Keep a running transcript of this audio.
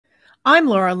I'm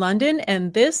Laura London,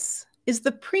 and this is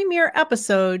the premiere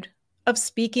episode of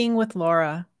Speaking with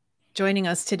Laura. Joining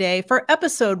us today for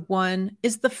episode 1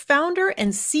 is the founder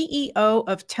and CEO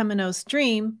of Temenos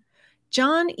Dream,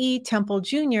 John E. Temple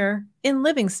Jr. in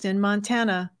Livingston,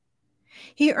 Montana.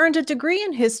 He earned a degree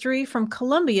in history from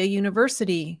Columbia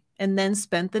University and then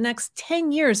spent the next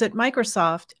 10 years at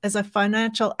Microsoft as a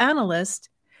financial analyst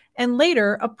and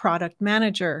later a product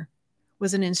manager.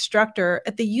 Was an instructor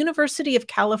at the University of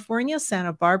California,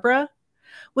 Santa Barbara,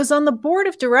 was on the board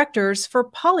of directors for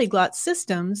Polyglot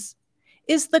Systems,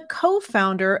 is the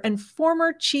co-founder and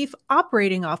former chief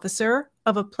operating officer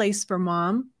of A Place for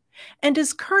Mom, and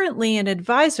is currently an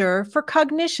advisor for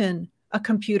Cognition, a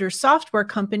computer software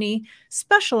company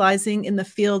specializing in the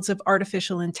fields of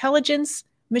artificial intelligence,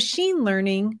 machine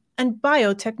learning, and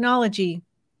biotechnology.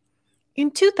 In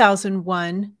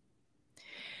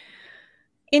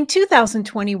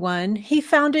 2021, he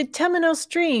founded Temenos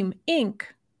Dream, Inc.,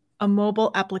 a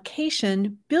mobile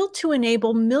application built to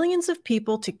enable millions of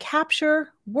people to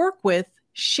capture, work with,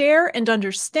 share, and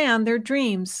understand their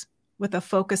dreams, with a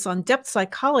focus on depth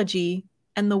psychology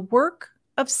and the work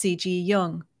of C.G.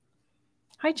 Jung.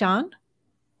 Hi, John.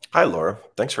 Hi, Laura.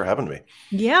 Thanks for having me.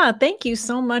 Yeah, thank you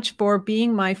so much for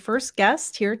being my first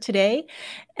guest here today.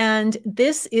 And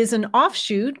this is an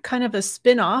offshoot, kind of a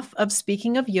spin-off of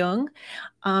Speaking of Jung,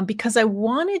 because I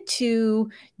wanted to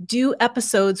do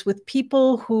episodes with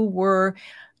people who were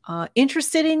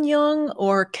interested in Jung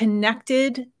or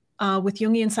connected with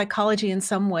Jungian psychology in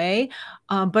some way,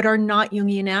 but are not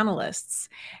Jungian analysts.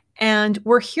 And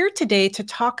we're here today to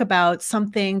talk about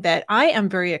something that I am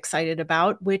very excited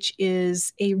about, which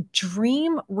is a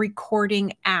dream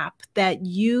recording app that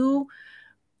you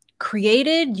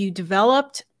created, you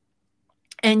developed,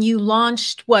 and you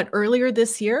launched, earlier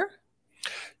this year?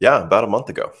 Yeah, about a month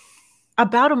ago.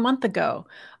 About a month ago.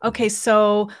 Okay,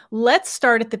 so let's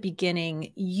start at the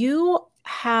beginning. You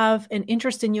have an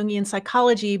interest in Jungian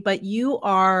psychology, but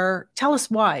tell us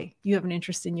why you have an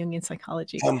interest in Jungian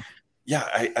psychology. Yeah,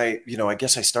 I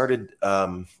guess I started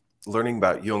learning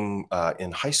about Jung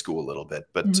in high school a little bit,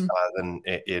 but then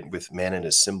with Man and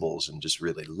His Symbols, and just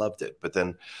really loved it. But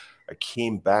then I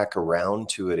came back around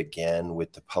to it again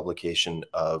with the publication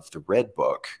of the Red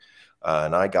Book,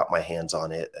 and I got my hands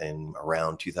on it in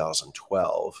around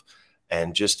 2012,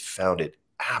 and just found it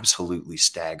absolutely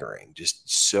staggering, just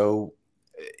so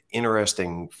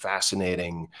interesting,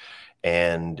 fascinating,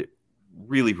 and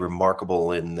really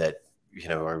remarkable in that,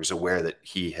 I was aware that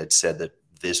he had said that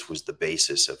this was the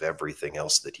basis of everything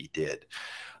else that he did.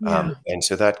 Yeah. And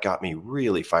so that got me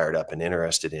really fired up and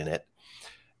interested in it.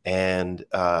 And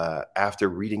after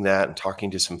reading that and talking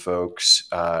to some folks,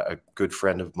 a good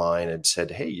friend of mine had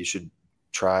said, hey, you should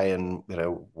try and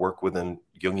work with a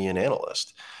Jungian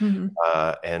analyst.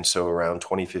 And so around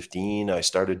 2015, I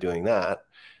started doing that.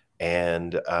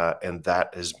 And that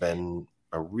has been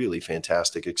a really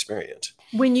fantastic experience.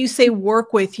 When you say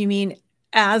work with, you mean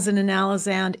as an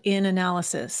analysand in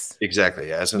analysis?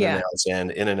 Exactly, as an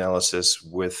analysand in analysis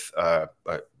with a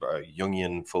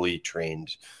Jungian fully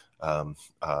trained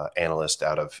analyst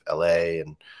out of LA,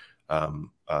 and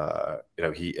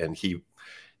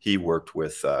he worked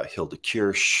with Hilda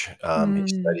Kirsch. He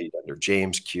studied under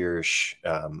James Kirsch.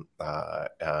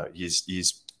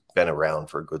 He's been around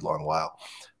for a good long while,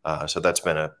 so that's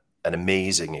been an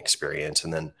amazing experience.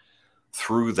 And then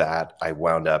through that, I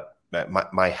wound up,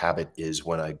 my habit is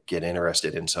when I get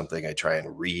interested in something, I try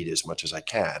and read as much as I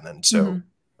can. And so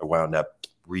I wound up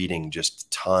reading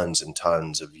just tons and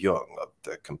tons of Jung, of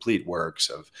the complete works,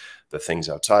 of the things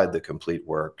outside the complete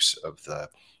works, of the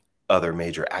other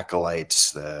major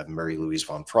acolytes, the Mary Louise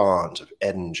von Franz, of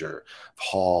Edinger, of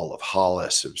Hall, of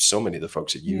Hollis, of so many of the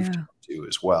folks that you've talked to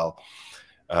as well.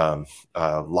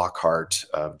 Lockhart,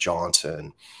 of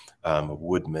Johnson, of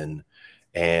Woodman.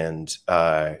 And,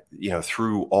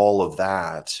 through all of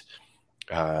that,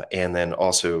 and then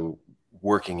also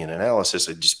working in analysis,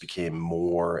 I just became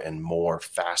more and more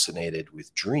fascinated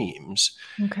with dreams,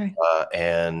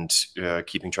 and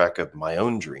keeping track of my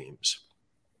own dreams.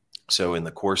 So in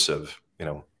the course of,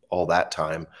 all that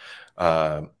time,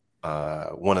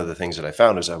 one of the things that I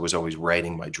found is I was always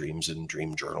writing my dreams in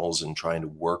dream journals and trying to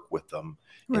work with them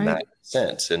in that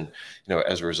sense. And,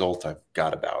 as a result, I've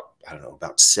got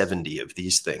about 70 of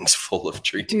these things full of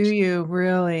dreams. Do you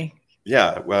really?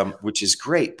 Yeah. Which is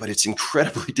great, but it's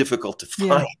incredibly difficult to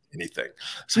find anything.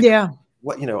 It's like,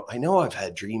 what, I know I've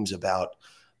had dreams about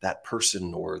that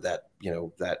person or that,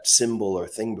 that symbol or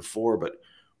thing before, but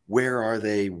where are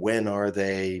they? When are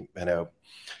they?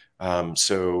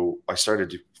 So I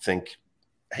started to think,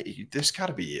 hey, there's got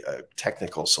to be a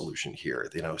technical solution here,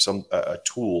 a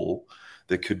tool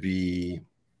that could be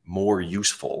more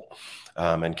useful,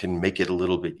 and can make it a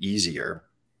little bit easier.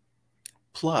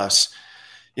 Plus,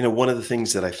 one of the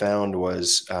things that I found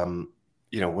was,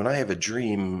 when I have a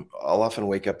dream, I'll often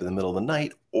wake up in the middle of the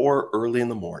night or early in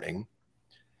the morning.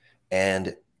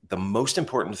 And the most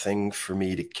important thing for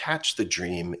me to catch the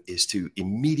dream is to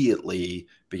immediately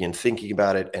begin thinking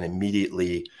about it and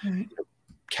immediately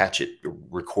catch it,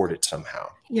 record it somehow.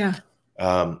 Yeah.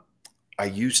 I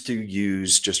used to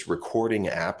use just recording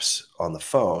apps on the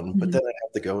phone, but then I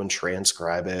have to go and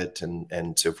transcribe it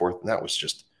and so forth. And that was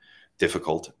just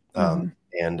difficult.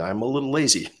 And I'm a little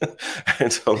lazy.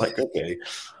 And so I'm like, okay,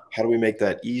 how do we make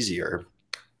that easier?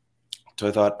 So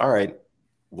I thought, all right,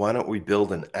 why don't we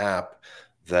build an app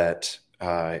that,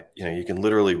 you can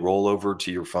literally roll over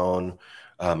to your phone,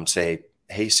 say,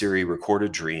 hey, Siri, record a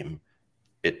dream.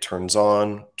 It turns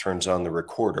on the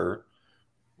recorder,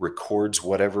 records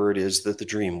whatever it is that the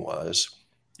dream was.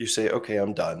 You say, okay,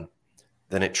 I'm done.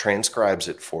 Then it transcribes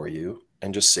it for you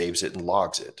and just saves it and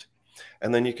logs it.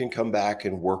 And then you can come back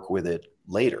and work with it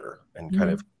later and kind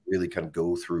of really kind of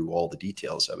go through all the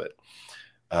details of it.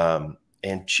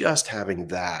 And just having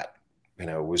that,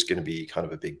 was going to be kind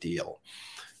of a big deal.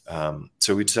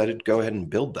 So we decided to go ahead and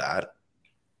build that.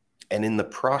 And in the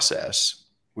process,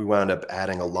 we wound up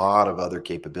adding a lot of other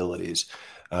capabilities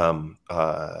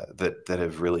that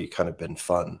have really kind of been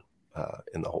fun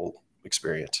in the whole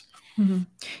experience.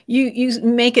 You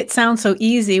make it sound so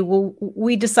easy. Well,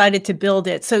 we decided to build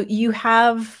it. So you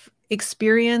have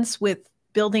experience with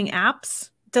building apps?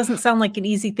 Doesn't sound like an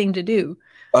easy thing to do.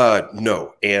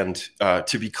 No. And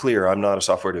to be clear, I'm not a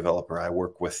software developer. I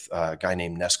work with a guy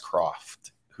named Ness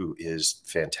Croft, who is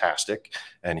fantastic.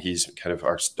 And he's kind of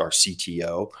our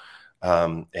CTO.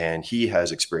 And he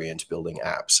has experience building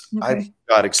apps. Okay. I've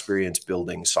got experience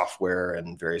building software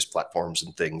and various platforms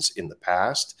and things in the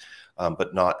past,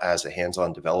 but not as a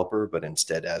hands-on developer, but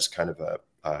instead as kind of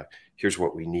a, here's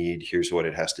what we need, here's what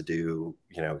it has to do,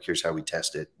 here's how we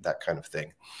test it, that kind of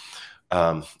thing.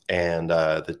 And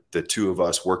the two of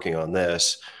us working on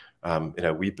this,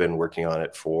 we've been working on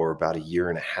it for about 1.5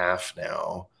 years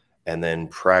now. And then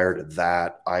prior to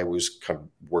that, I was kind of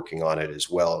working on it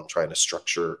as well and trying to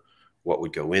structure what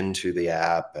would go into the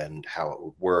app and how it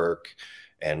would work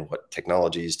and what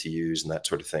technologies to use and that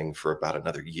sort of thing for about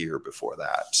another year before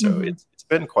that. So it's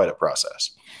been quite a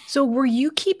process. So were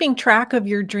you keeping track of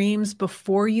your dreams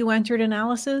before you entered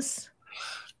analysis?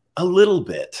 A little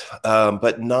bit,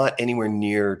 but not anywhere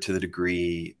near to the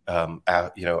degree,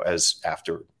 as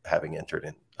after having entered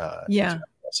into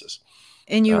analysis.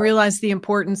 And you realize the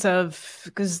importance of,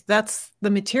 because that's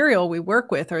the material we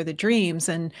work with are the dreams.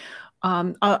 And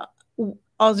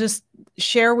I'll just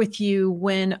share with you,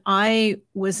 when I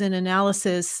was in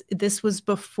analysis, this was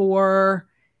before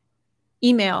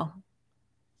email.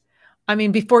 I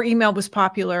mean, before email was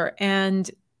popular. And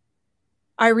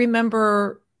I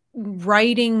remember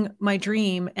writing my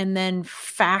dream and then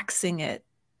faxing it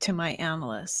to my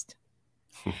analyst.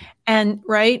 And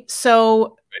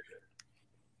so,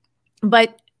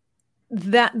 but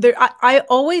I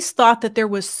always thought that there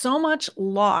was so much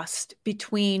lost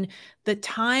between the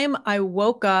time I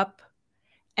woke up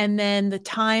and then the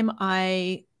time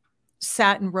I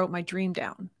sat and wrote my dream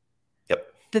down. Yep.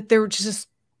 That there was just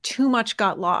too much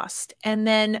got lost. And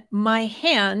then my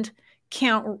hand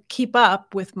can't keep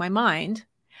up with my mind.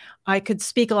 I could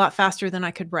speak a lot faster than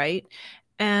I could write.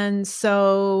 And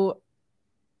so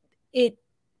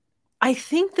I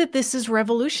think that this is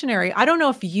revolutionary. I don't know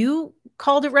if you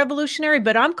called it revolutionary,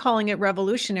 but I'm calling it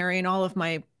revolutionary in all of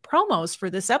my promos for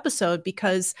this episode,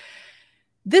 because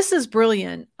this is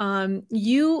brilliant. So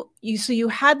you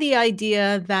had the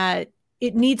idea that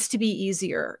it needs to be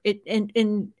easier.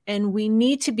 And we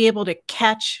need to be able to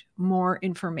catch more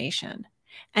information.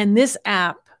 And this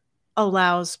app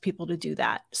allows people to do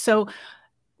that. So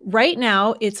right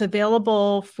now it's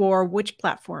available for which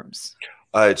platforms?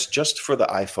 It's just for the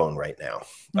iPhone right now.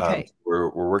 Okay. We're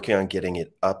working on getting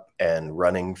it up and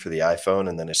running for the iPhone.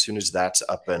 And then as soon as that's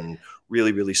up and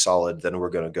really, really solid, then we're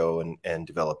going to go and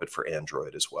develop it for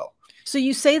Android as well. So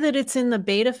you say that it's in the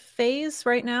beta phase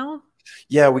right now?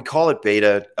 Yeah, we call it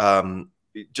beta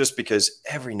just because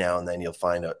every now and then you'll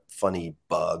find a funny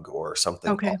bug or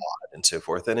something odd and so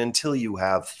forth. And until you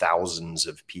have thousands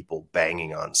of people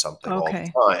banging on something all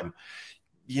the time,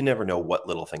 you never know what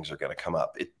little things are going to come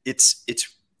up. It's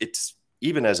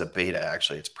even as a beta,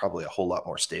 actually, it's probably a whole lot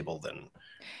more stable than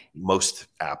most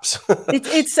apps.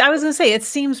 I was going to say, it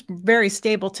seems very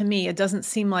stable to me. It doesn't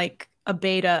seem like a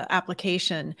beta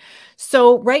application.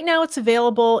 So right now it's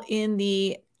available in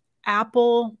the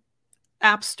Apple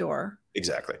App Store.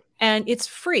 Exactly. And it's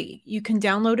free. You can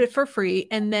download it for free.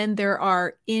 And then there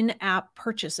are in-app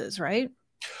purchases, right?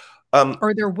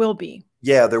 Or there will be.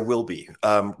 Yeah, there will be.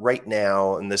 Right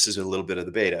now, and this is a little bit of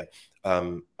the beta,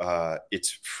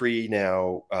 it's free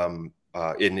now,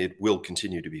 and it will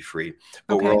continue to be free.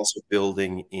 But we're also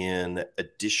building in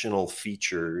additional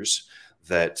features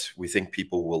that we think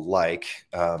people will like,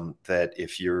 that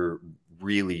if you're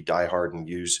really diehard and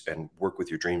use and work with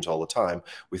your dreams all the time,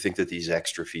 we think that these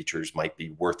extra features might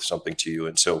be worth something to you.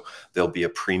 And so there'll be a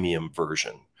premium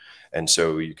version. And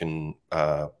so you can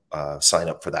sign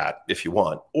up for that if you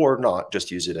want, or not,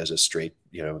 just use it as a straight,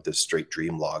 the straight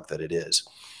dream log that it is.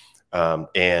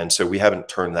 And so we haven't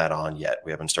turned that on yet.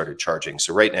 We haven't started charging.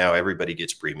 So right now, everybody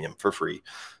gets premium for free,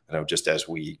 just as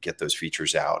we get those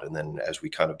features out. And then as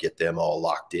we kind of get them all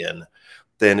locked in,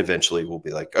 then eventually we'll be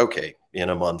like, okay, in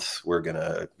a month, we're going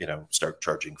to, start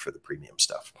charging for the premium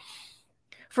stuff.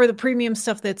 For the premium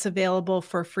stuff that's available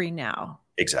for free now.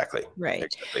 Exactly. Right.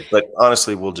 Exactly. But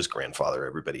honestly, we'll just grandfather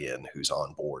everybody in who's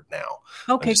on board now.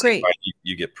 Okay, great.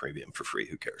 You get premium for free.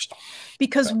 Who cares?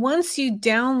 Because once you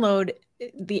download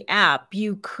the app,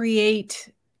 you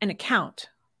create an account.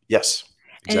 Yes.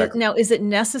 Exactly. And now, is it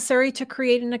necessary to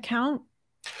create an account?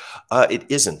 It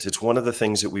isn't. It's one of the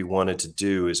things that we wanted to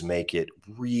do, is make it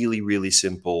really, really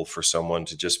simple for someone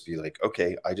to just be like,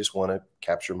 okay, I just want to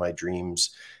capture my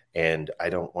dreams, and I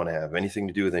don't want to have anything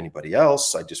to do with anybody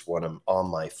else. I just want them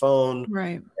on my phone.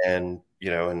 Right. And,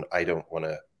 and I don't want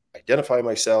to identify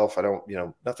myself. I don't,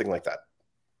 nothing like that.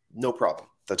 No problem.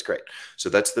 That's great. So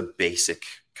that's the basic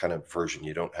kind of version.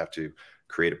 You don't have to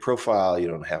create a profile. You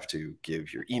don't have to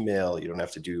give your email. You don't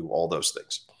have to do all those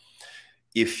things.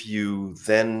 If you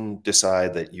then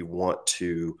decide that you want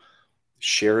to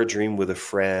share a dream with a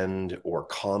friend or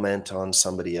comment on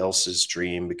somebody else's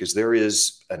dream, because there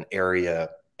is an area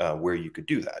where you could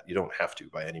do that. You don't have to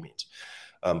by any means.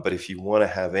 But if you want to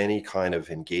have any kind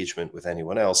of engagement with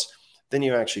anyone else, then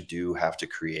you actually do have to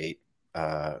create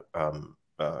a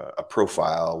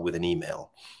profile with an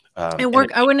email. I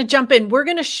want to jump in. We're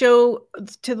going to show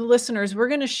to the listeners, we're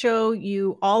going to show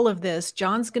you all of this.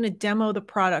 John's going to demo the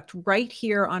product right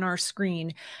here on our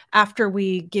screen after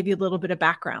we give you a little bit of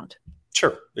background.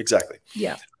 Sure, exactly.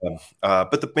 Yeah.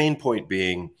 But the main point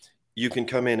being, you can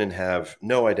come in and have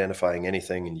no identifying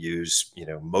anything and use,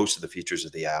 most of the features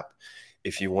of the app.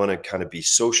 If you want to kind of be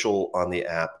social on the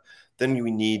app, then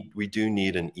we do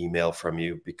need an email from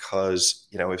you, because,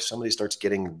 if somebody starts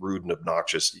getting rude and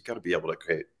obnoxious, you got to be able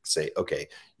to say, okay,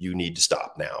 you need to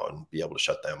stop now, and be able to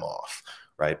shut them off.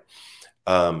 Right.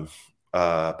 But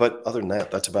other than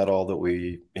that, that's about all that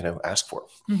we, ask for.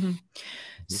 Mm-hmm.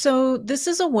 So this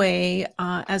is a way,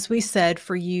 as we said,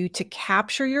 for you to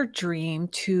capture your dream.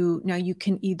 Now you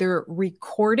can either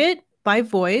record it by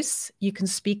voice, you can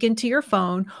speak into your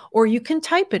phone, or you can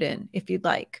type it in if you'd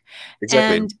like.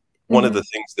 Exactly. And one of the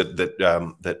things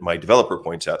that my developer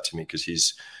points out to me, because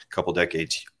he's a couple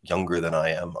decades younger than I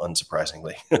am,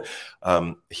 unsurprisingly,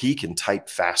 he can type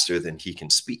faster than he can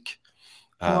speak.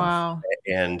 Wow.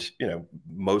 And,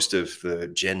 most of the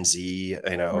Gen Z,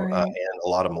 and a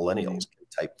lot of millennials can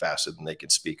type faster than they can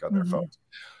speak on their phones.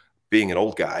 Being an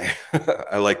old guy,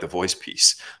 I like the voice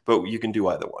piece, but you can do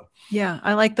either one. Yeah,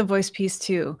 I like the voice piece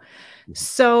too.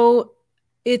 So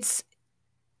it's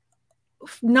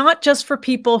not just for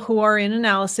people who are in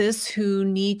analysis, who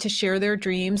need to share their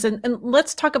dreams. And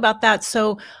let's talk about that.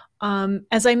 So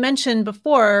as I mentioned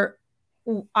before,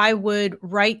 I would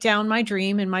write down my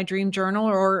dream in my dream journal,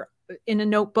 or in a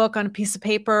notebook on a piece of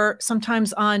paper,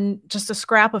 sometimes on just a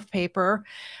scrap of paper,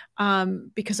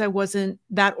 because I wasn't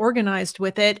that organized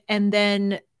with it, and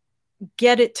then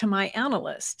get it to my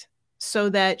analyst so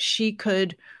that she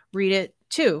could read it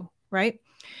too, right?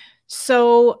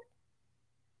 So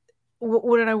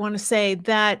what did I want to say?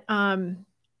 That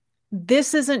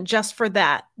this isn't just for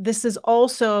that. This is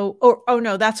also, oh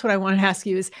no, that's what I want to ask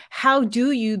you, is how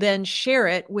do you then share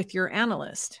it with your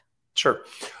analyst? Sure.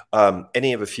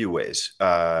 Any of a few ways.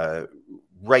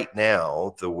 Right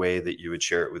now, the way that you would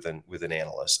share it with an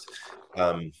analyst,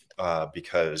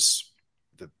 because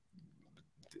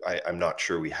I'm not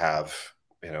sure we have,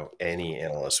 any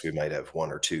analysts. We might have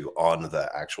one or two on the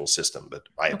actual system, but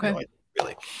I have no idea,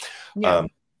 really. Yeah.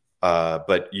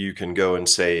 But you can go and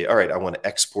say, all right, I want to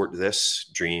export this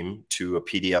dream to a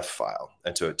PDF file.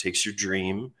 And so it takes your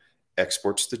dream,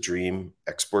 exports the dream,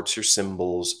 exports your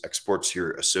symbols, exports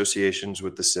your associations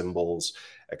with the symbols,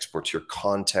 exports your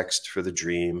context for the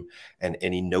dream, and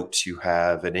any notes you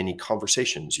have and any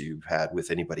conversations you've had with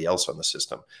anybody else on the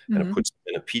system. And it puts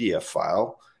it in a PDF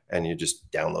file, and you just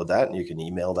download that, and you can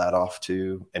email that off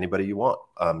to anybody you want.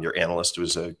 Your analyst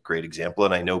was a great example.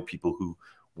 And I know people who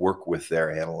work with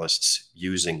their analysts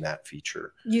using that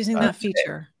feature. Using that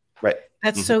feature. Right.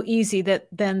 That's so easy that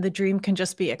then the dream can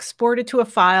just be exported to a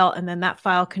file, and then that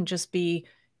file can just be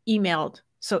emailed.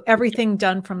 So everything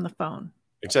done from the phone.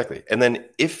 Exactly. And then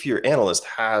if your analyst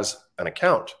has an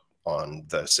account on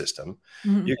the system,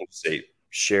 you can say,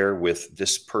 share with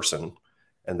this person,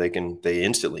 and they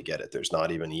instantly get it. There's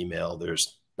not even email,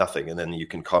 there's nothing. And then you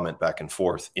can comment back and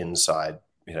forth inside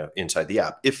the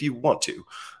app if you want to,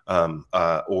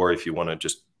 or if you want to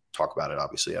just talk about it,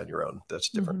 obviously on your own, that's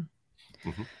different.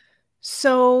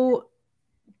 So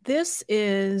this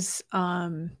is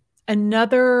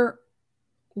another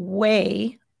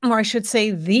way, or I should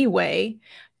say the way,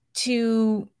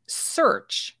 to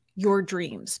search your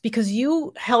dreams, because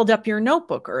you held up your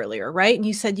notebook earlier, right? And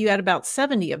you said you had about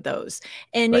 70 of those.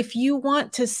 And if you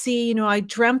want to see, I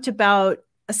dreamt about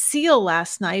a seal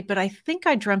last night, but I think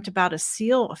I dreamt about a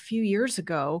seal a few years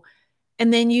ago.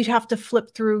 And then you'd have to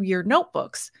flip through your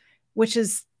notebooks, which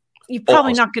is you're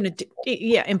probably not going to do.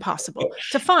 Yeah, impossible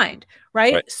to find,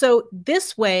 right? So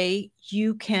this way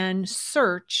you can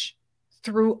search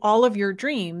through all of your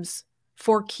dreams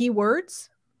for keywords.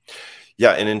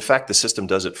 Yeah. And in fact, the system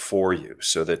does it for you,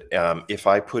 so that if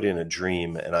I put in a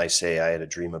dream and I say I had a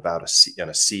dream about a seal, and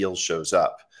a seal shows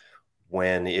up,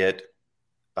 when the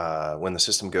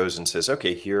system goes and says,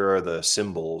 okay, here are the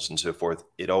symbols and so forth,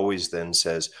 it always then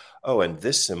says, oh, and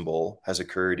this symbol has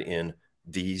occurred in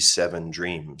these 7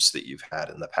 dreams that you've had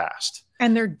in the past.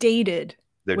 And they're dated,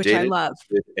 which I love.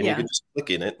 And you can just click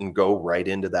in it and go right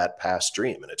into that past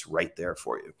dream, and it's right there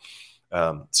for you.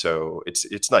 So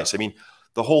it's nice. I mean,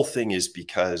 the whole thing is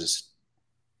because,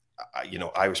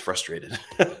 I was frustrated.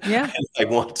 Yeah. I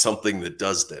want something that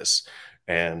does this.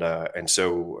 And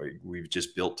so we've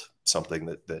just built something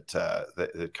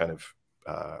that kind of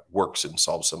works and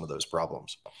solves some of those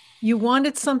problems. You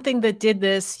wanted something that did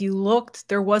this. You looked,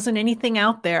 there wasn't anything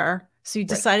out there, so you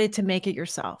decided to make it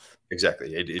yourself.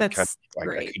 Exactly. I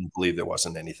couldn't believe there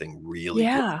wasn't anything really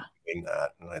doing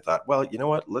that. And I thought, well, you know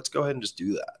what? Let's go ahead and just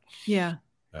do that. Yeah.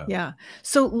 Yeah.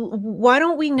 So why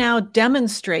don't we now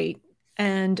demonstrate?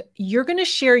 And you're going to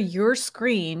share your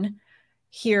screen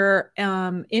here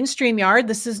in StreamYard.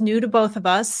 This is new to both of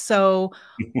us. So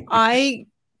I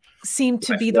seem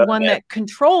to be the one that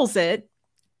controls it.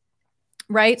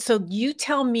 Right. So you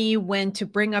tell me when to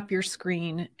bring up your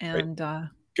screen and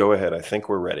go ahead. I think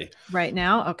we're ready. Right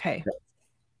now. Okay.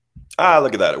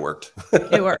 Look at that. It worked.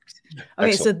 It worked.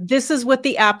 Okay. So this is what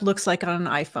the app looks like on an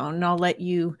iPhone, and I'll let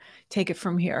you take it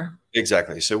from here.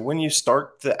 Exactly. So when you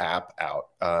start the app out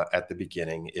at the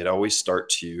beginning, it always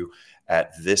starts you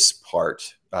at this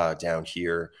part down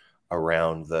here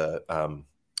around the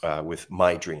with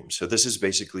My Dreams. So this is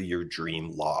basically your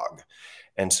dream log.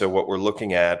 And so what we're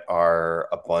looking at are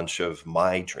a bunch of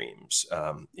my dreams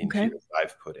in here that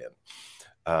I've put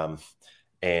in.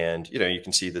 And, you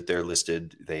can see that they're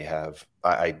listed. They have,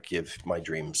 I give my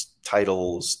dreams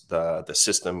titles. The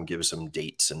system gives them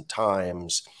dates and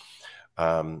times.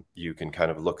 You can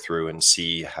kind of look through and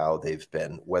see how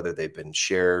whether they've been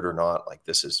shared or not. Like,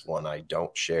 this is one I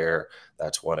don't share.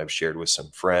 That's one I've shared with some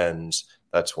friends.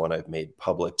 That's one I've made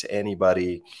public to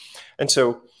anybody. And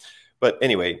so, but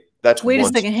anyway, wait a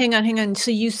second. Hang on.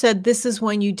 So you said this is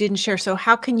one you didn't share. So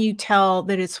how can you tell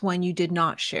that it's one you did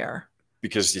not share?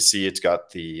 Because you see, it's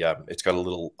got a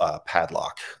little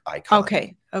padlock icon.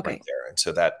 Okay. Right there. And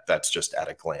so that's just at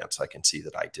a glance, I can see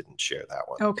that I didn't share that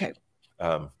one. Okay.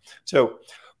 So,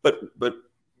 but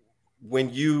when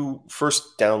you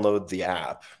first download the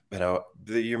app,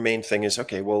 your main thing is,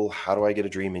 okay, well, how do I get a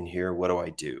dream in here? What do I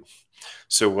do?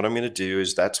 So what I'm going to do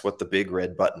is, that's what the big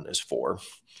red button is for.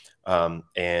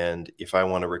 And if I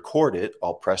want to record it,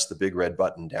 I'll press the big red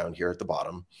button down here at the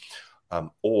bottom.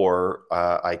 Or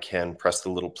I can press the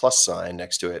little plus sign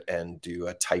next to it and do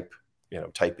a type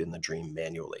in the dream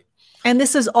manually. And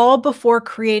this is all before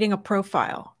creating a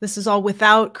profile. This is all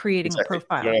without creating a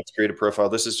profile. You don't have to create a profile.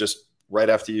 This is just right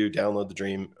after you download the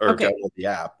dream, or download the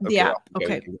app. The app. You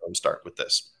can go and start with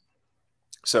this.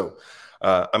 So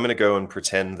I'm going to go and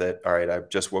pretend that, all right, I've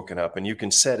just woken up, and you can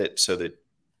set it so that,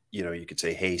 you could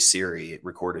say, hey, Siri,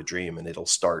 record a dream, and it'll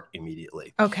start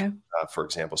immediately. Okay. For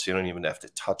example, so you don't even have to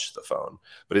touch the phone.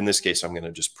 But in this case, I'm going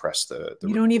to just press the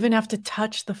you don't even have to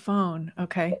touch the phone.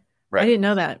 Okay. Right. I didn't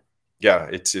know that. Yeah,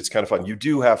 it's kind of fun. You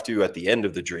do have to, at the end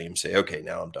of the dream, say, okay,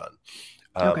 now I'm done.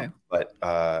 Okay. But,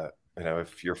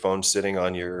 if your phone's sitting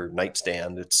on your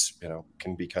nightstand, it's,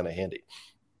 can be kind of handy.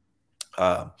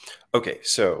 Okay.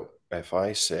 So if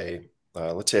I say,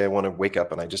 let's say I want to wake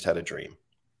up and I just had a dream.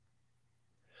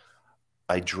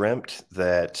 I dreamt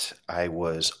that I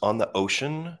was on the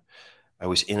ocean. I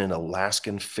was in an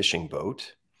Alaskan fishing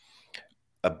boat.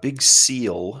 a big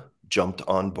seal jumped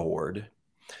on board.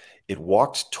 It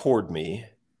walked toward me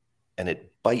and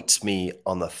it bites me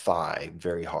on the thigh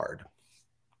very hard.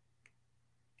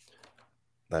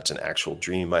 That's an actual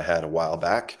dream I had a while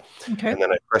back. Okay. And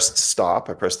then I pressed stop.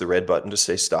 I pressed the red button to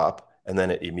say stop. And then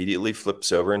it immediately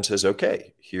flips over and says,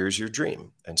 okay, here's your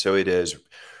dream. And so it has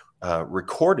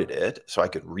recorded it so I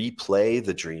could replay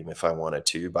the dream if I wanted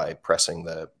to by pressing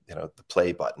the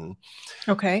play button.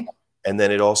 Okay. And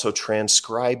then it also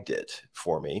transcribed it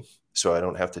for me, so I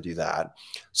don't have to do that.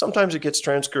 Sometimes it gets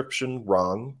transcription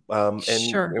wrong, and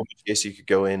Sure. in which case you could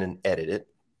go in and edit it.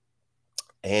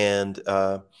 And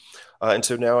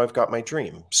so now I've got my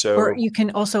dream. So, or you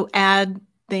can also add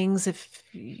things if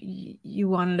you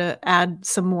wanted to add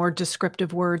some more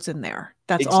descriptive words in there.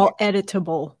 That's all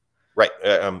editable. Right.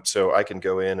 So I can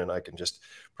go in and I can just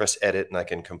press edit and I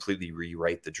can completely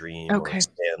rewrite the dream or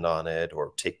expand on it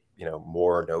or take,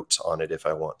 more notes on it if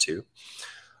I want to.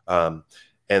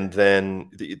 And then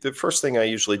the first thing I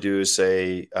usually do is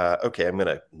say, okay, I'm going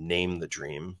to name the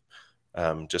dream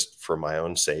just for my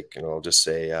own sake. And I'll just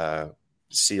say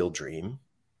seal dream.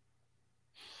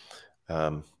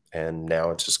 And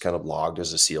now it's just kind of logged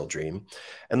as a seal dream.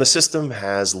 And the system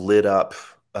has lit up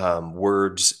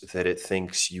words that it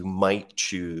thinks you might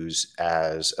choose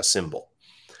as a symbol.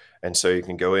 And so you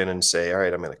can go in and say, all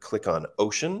right, I'm going to click on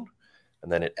ocean,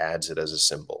 and then it adds it as a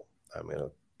symbol. I'm going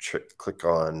to click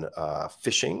on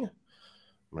fishing.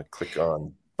 I'm going to click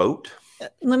on boat.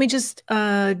 Let me just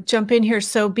jump in here.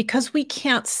 So because we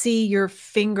can't see your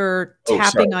finger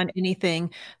tapping on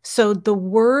anything, so the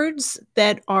words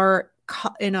that are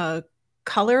in a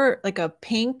color, like a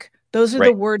pink, those are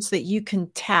the words that you can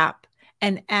tap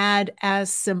and add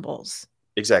as symbols.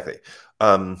 Exactly.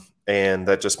 And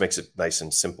that just makes it nice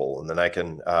and simple. And then I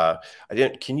can,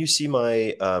 can you see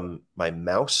my, my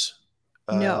mouse?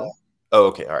 No. Oh,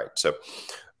 okay. All right. So,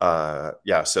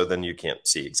 yeah, so then you can't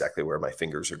see exactly where my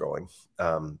fingers are going.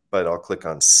 But I'll click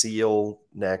on seal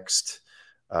next,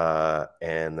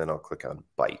 and then I'll click on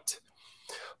bite.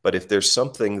 But if there's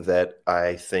something that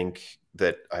I think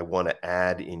that I want to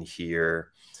add in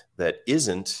here that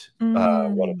isn't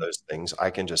one of those things, I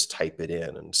can just type it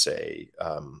in and say,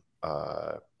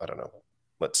 I don't know,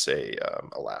 let's say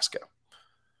Alaska,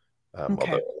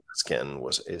 although Alaskan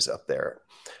is up there.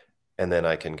 And then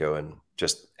I can go and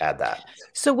just add that.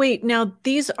 So wait, now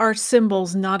these are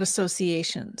symbols, not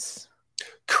associations.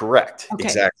 Correct. Okay.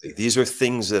 Exactly. These are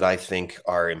things that I think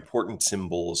are important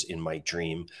symbols in my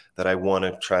dream that I want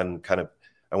to try and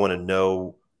I want to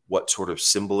know what sort of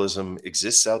symbolism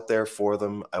exists out there for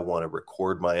them. I want to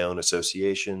record my own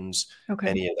associations,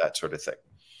 any of that sort of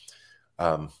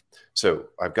thing. So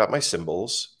I've got my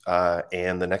symbols,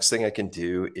 and the next thing I can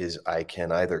do is I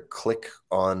can either click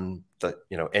on the,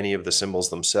 any of the symbols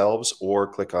themselves or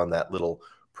click on that little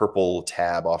purple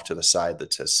tab off to the side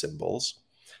that says symbols.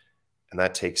 And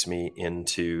that takes me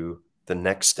into the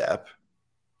next step,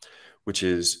 which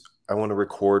is I want to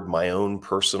record my own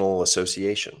personal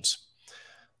associations.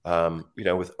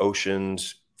 With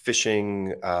oceans,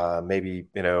 fishing, maybe,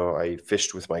 I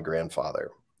fished with my grandfather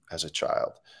as a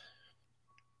child.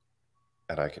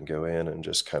 And I can go in and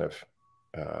just kind of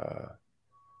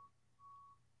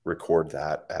record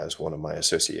that as one of my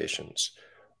associations.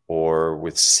 Or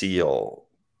with seal,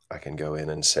 I can go in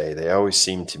and say, they always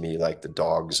seem to me like the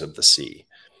dogs of the sea.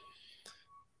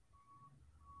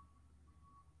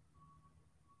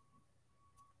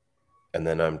 And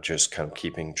then I'm just kind of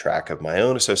keeping track of my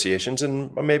own associations.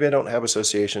 And maybe I don't have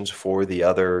associations for the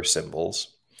other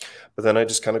symbols. But then I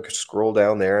just kind of scroll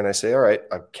down there and I say, all right,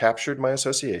 I've captured my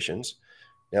associations.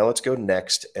 Now let's go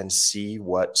next and see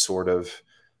what sort of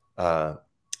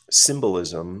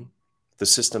symbolism the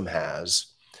system has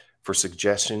for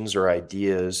suggestions or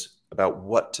ideas about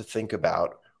what to think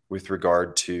about with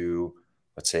regard to,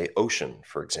 let's say, ocean,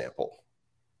 for example.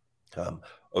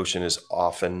 Ocean is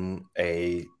often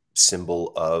a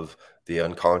symbol of the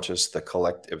unconscious, the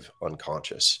collective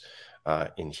unconscious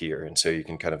in here. And so you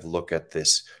can kind of look at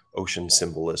this ocean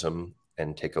symbolism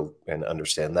and and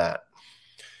understand that.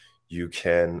 You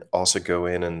can also go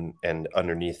in and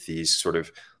underneath these sort of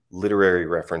literary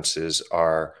references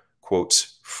are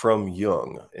quotes from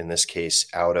Jung, in this case,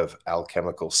 out of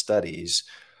Alchemical Studies,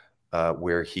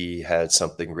 where he had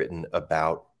something written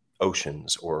about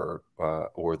oceans or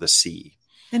the sea.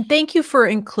 And thank you for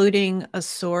including a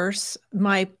source.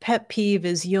 My pet peeve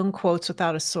is Jung quotes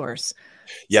without a source.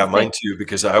 Yeah, mine too,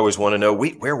 because I always want to know,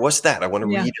 wait, where was that? I want to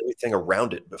read everything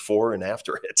around it before and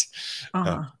after it.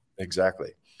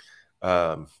 Exactly.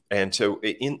 And so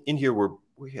in here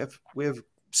we have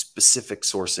specific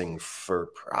sourcing for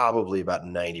probably about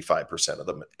 95% of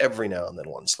them. Every now and then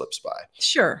one slips by.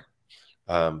 Sure.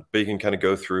 But you can kind of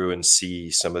go through and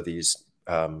see some of these,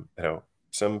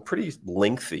 some pretty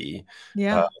lengthy,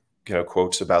 Yeah.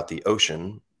 quotes about the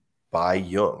ocean by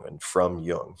Jung and from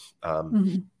Jung.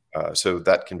 So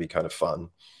that can be kind of fun.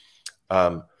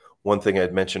 One thing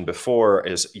I'd mentioned before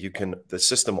is the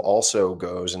system also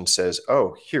goes and says,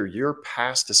 oh, here, your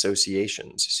past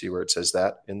associations. You see where it says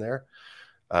that in there?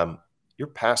 Your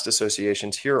past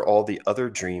associations, here are all the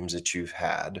other dreams that you've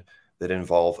had that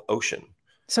involve ocean.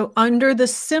 So under the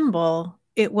symbol,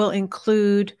 it will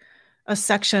include a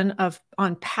section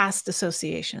on past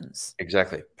associations.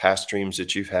 Exactly. Past dreams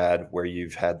that you've had where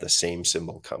you've had the same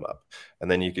symbol come up.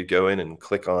 And then you could go in and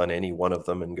click on any one of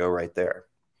them and go right there.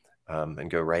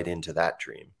 And go right into that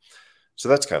dream. So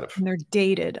that's kind of... And they're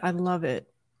dated. I love it.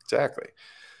 Exactly.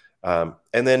 And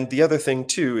then the other thing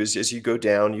too is as you go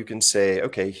down, you can say,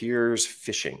 okay, here's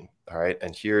fishing. All right.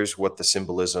 And here's what the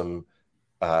symbolism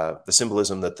that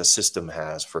the system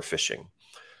has for fishing.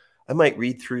 I might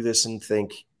read through this and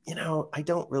think, I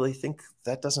don't really think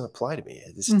that doesn't apply to me.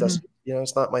 This doesn't,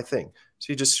 it's not my thing.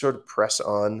 So you just sort of press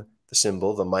on the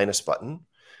symbol, the minus button.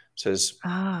 It says,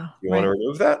 you want to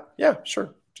remove that? Yeah,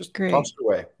 sure. Just toss it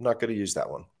away. I'm not going to use that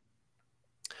one.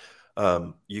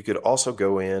 You could also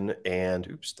go in and,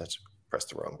 oops, pressed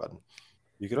the wrong button.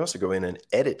 You could also go in and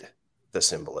edit the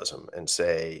symbolism and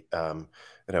say, I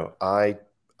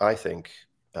think,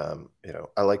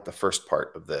 I like the first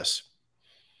part of this.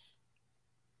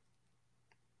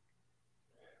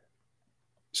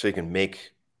 So you can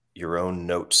make your own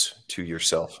notes to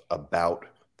yourself about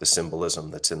the symbolism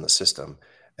that's in the system,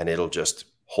 and it'll just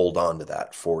hold on to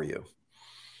that for you.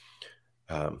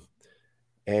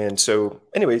 And so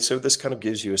anyway, so this kind of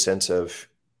gives you a sense of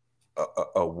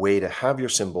a way to have your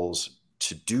symbols,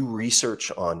 to do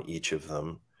research on each of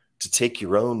them, to take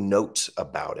your own notes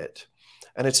about it.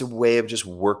 And it's a way of just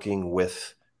working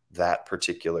with that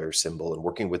particular symbol and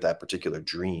working with that particular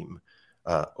dream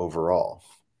overall.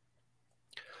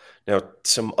 Now,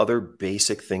 some other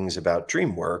basic things about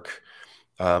dream work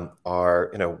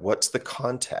are, what's the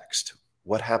context?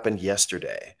 What happened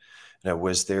yesterday?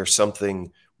 Was there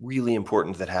something really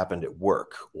important that happened at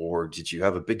work? Or did you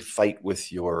have a big fight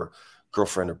with your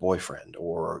girlfriend or boyfriend?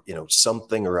 Or,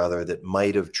 something or other that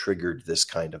might have triggered this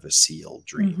kind of a SEAL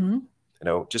dream?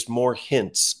 Just more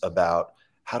hints about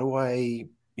how do I,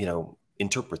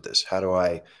 interpret this? How do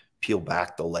I peel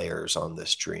back the layers on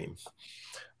this dream?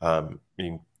 You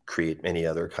can create any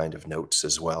other kind of notes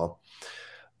as well.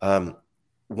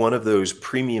 One of those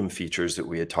premium features that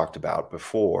we had talked about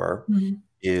before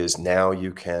is now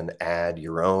you can add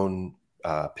your own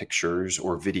pictures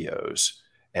or videos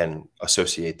and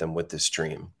associate them with this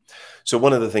dream. So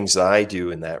one of the things that I do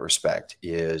in that respect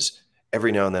is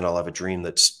every now and then I'll have a dream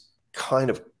that's kind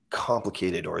of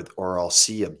complicated, or I'll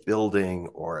see a building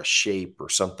or a shape or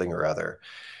something or other.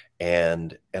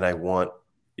 And I want,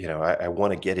 I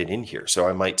want to get it in here. So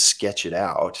I might sketch it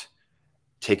out,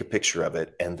 take a picture of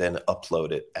it, and then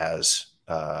upload it as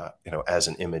as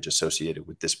an image associated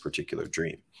with this particular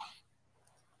dream.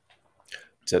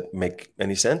 Does that make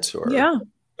any sense? Or yeah.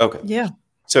 Okay. Yeah.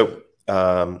 So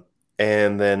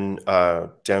and then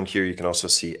down here you can also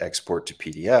see export to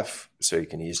PDF. So you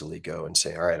can easily go and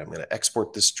say, all right, I'm going to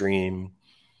export this dream.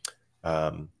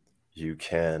 You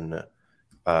can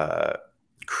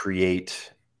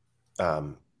create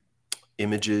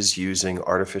images using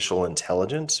artificial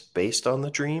intelligence based on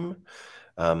the dream.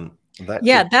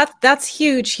 That's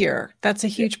huge here. That's a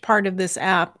huge part of this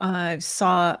app. I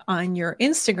saw on your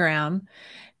Instagram,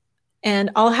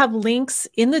 and I'll have links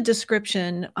in the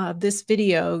description of this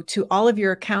video to all of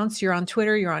your accounts. You're on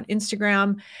Twitter, you're on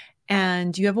Instagram,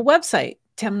 and you have a website.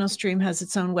 Temenos Dream has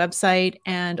its own website,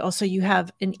 and also you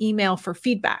have an email for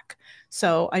feedback.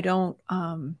 So I don't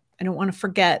want to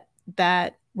forget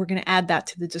that. We're going to add that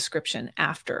to the description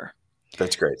after.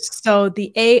 That's great. So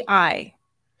the AI.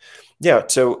 Yeah.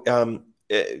 So,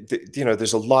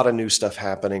 there's a lot of new stuff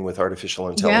happening with artificial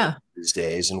intelligence these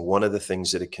days. And one of the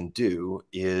things that it can do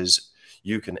is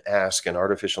you can ask an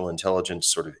artificial intelligence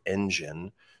sort of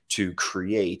engine to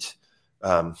create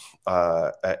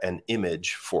an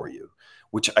image for you,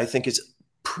 which I think is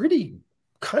pretty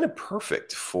kind of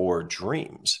perfect for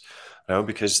dreams.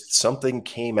 Because something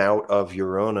came out of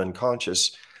your own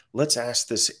unconscious. Let's ask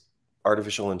this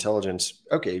artificial intelligence,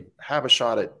 okay, have a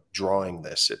shot at drawing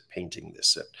this, at painting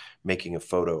this, at making a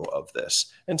photo of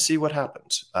this, and see what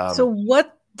happens. So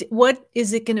what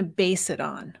is it going to base it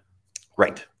on?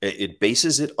 Right. It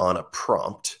bases it on a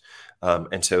prompt.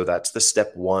 And so that's the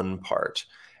step one part.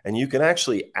 And you can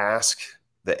actually ask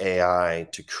the AI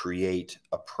to create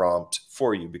a prompt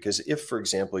for you. Because if, for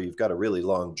example, you've got a really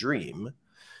long dream,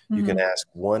 you can ask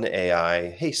one AI,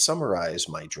 hey, summarize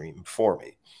my dream for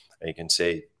me. And you can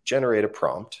say, generate a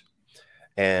prompt.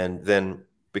 And then,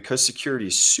 because security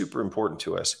is super important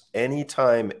to us,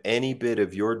 anytime any bit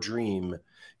of your dream,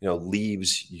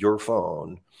 leaves your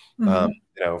phone,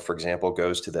 for example,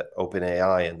 goes to the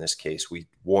OpenAI in this case, we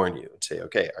warn you and say,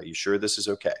 okay, are you sure this is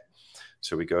okay?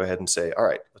 So we go ahead and say, all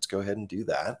right, let's go ahead and do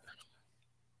that.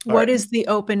 What is the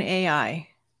OpenAI?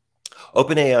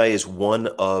 OpenAI is one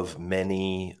of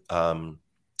many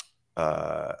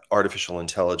artificial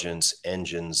intelligence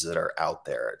engines that are out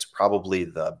there. It's probably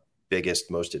the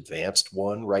biggest, most advanced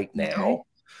one right now.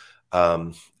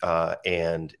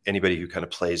 And anybody who kind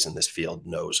of plays in this field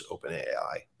knows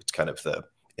OpenAI. It's kind of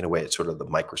in a way, it's sort of the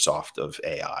Microsoft of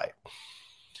AI.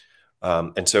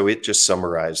 And so it just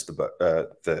summarized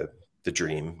the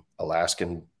dream,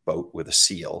 Alaskan boat with a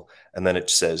seal. And then it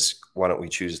says, why don't we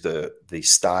choose the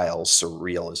style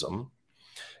surrealism?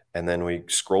 And then we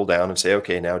scroll down and say,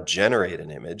 okay, now generate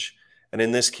an image. And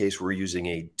in this case, we're using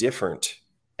a different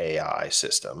AI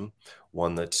system,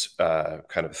 one that's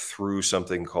kind of through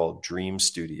something called Dream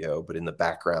Studio, but in the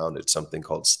background, it's something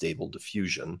called Stable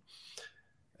Diffusion.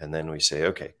 And then we say,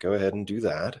 okay, go ahead and do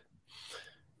that.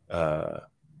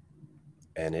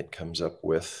 And it comes up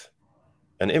with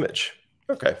an image.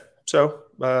 Okay, so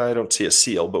I don't see a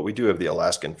seal, but we do have the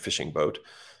Alaskan fishing boat.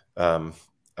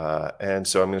 And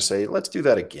so I'm going to say, let's do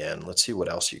that again. Let's see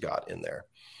what else you got in there.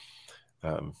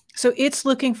 So it's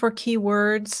looking for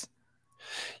keywords.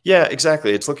 Yeah,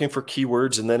 exactly. It's looking for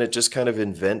keywords, and then it just kind of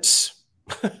invents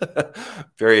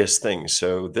various things.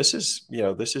 So this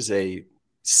is a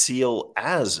seal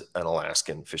as an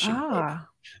Alaskan fishing boat.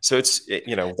 So it's,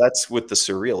 that's with the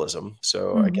surrealism.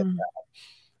 So I get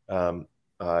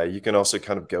that. You can also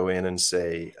kind of go in and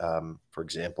say, for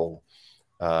example,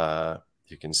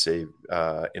 you can say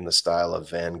in the style of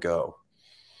Van Gogh,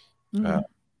 and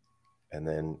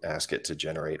then ask it to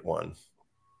generate one.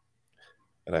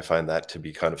 And I find that to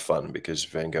be kind of fun because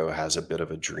Van Gogh has a bit of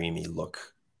a dreamy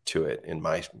look to it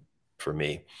for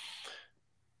me.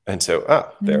 And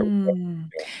so, there we go.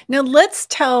 Now let's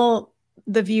tell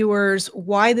the viewers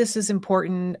why this is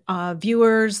important.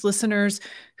 Viewers, listeners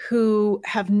who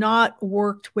have not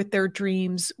worked with their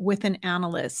dreams with an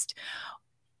analyst.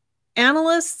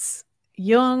 Analysts,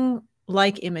 Jung,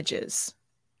 like images,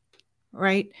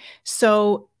 right?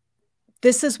 So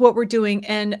this is what we're doing.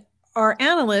 And our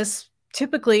analysts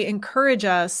typically encourage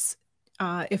us,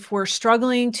 if we're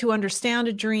struggling to understand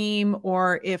a dream,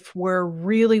 or if we're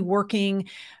really working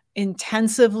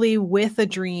intensively with a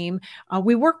dream,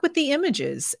 we work with the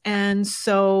images. And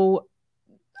so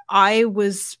I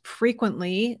was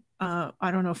frequently, I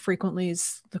don't know if frequently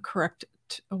is the correct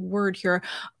word here,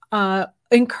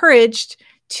 encouraged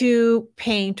to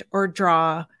paint or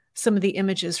draw some of the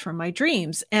images from my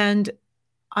dreams. And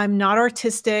I'm not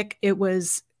artistic. It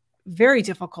was very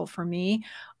difficult for me,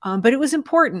 but it was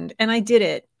important, and I did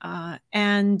it.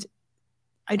 And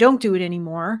I don't do it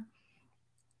anymore.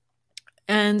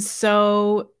 And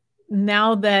so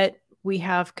now that we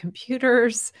have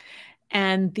computers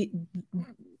and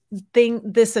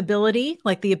this ability,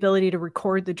 like the ability to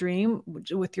record the dream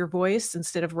with your voice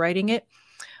instead of writing it,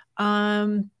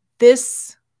 I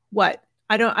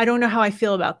don't know how I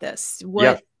feel about this.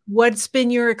 What's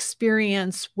been your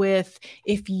experience with,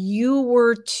 if you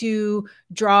were to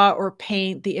draw or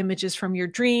paint the images from your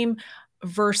dream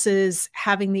versus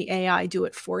having the AI do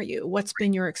it for you? What's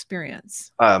been your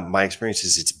experience? My experience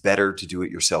is it's better to do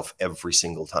it yourself every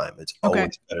single time. It's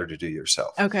always better to do it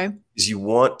yourself. Okay. Because you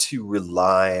want to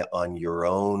rely on your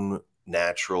own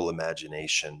natural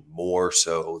imagination more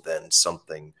so than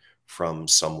something from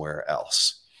somewhere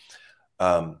else.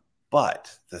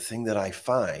 But the thing that I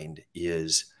find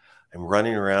is I'm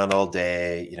running around all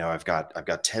day. I've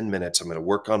got 10 minutes. I'm going to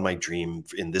work on my dream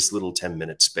in this little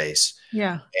 10-minute space.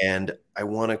 Yeah. And I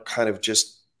want to kind of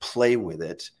just play with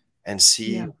it and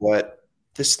see what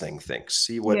this thing thinks.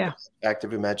 See what not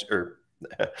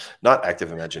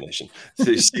active imagination.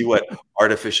 See what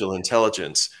artificial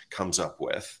intelligence comes up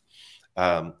with.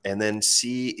 And then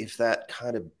see if that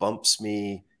kind of bumps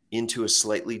me into a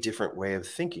slightly different way of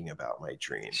thinking about my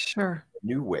dream. Sure. A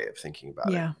new way of thinking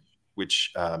about it.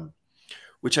 Which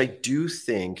I do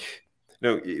think,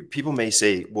 people may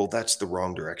say, well, that's the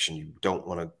wrong direction. You don't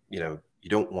want to, you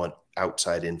don't want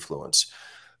outside influence.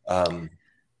 But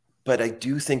I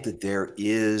do think that there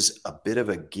is a bit of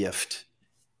a gift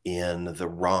in the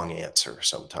wrong answer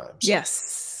sometimes.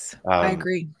 Yes, I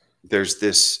agree. There's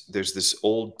this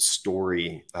old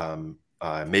story,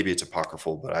 maybe it's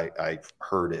apocryphal, but I've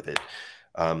heard of it,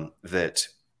 that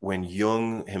when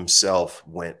Jung himself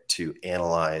went to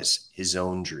analyze his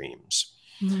own dreams,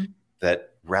 that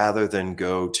rather than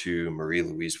go to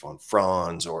Marie-Louise von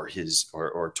Franz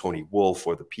or Tony Wolff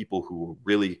or the people who were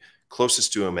really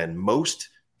closest to him and most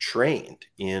trained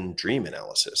in dream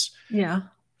analysis,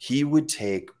 he would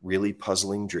take really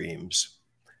puzzling dreams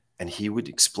and he would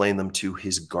explain them to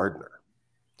his gardener.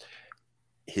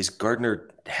 His gardener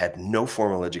had no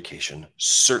formal education,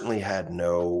 certainly had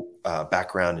no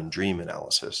background in dream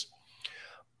analysis.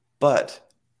 But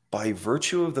by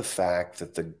virtue of the fact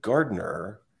that the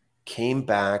gardener came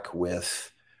back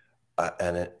with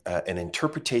an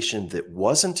interpretation that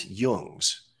wasn't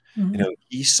Jung's,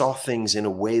 he saw things in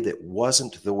a way that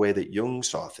wasn't the way that Jung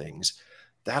saw things,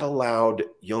 that allowed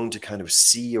Jung to kind of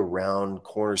see around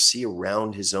corners, see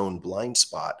around his own blind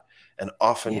spot, and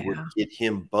often would get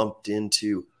him bumped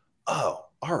into, oh,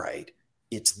 all right,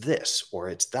 it's this or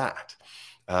it's that.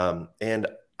 And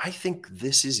I think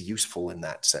this is useful in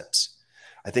that sense.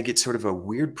 I think it's sort of a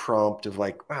weird prompt of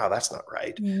like, wow, that's not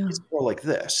right. It's more like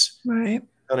this. Right.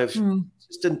 Kind of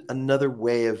just another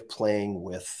way of playing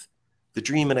with the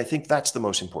dream. And I think that's the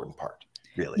most important part,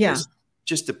 really, is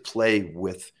just to play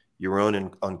with your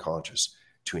own unconscious,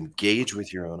 to engage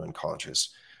with your own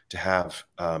unconscious, to have,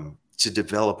 to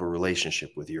develop a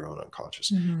relationship with your own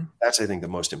unconscious. That's, I think, the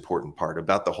most important part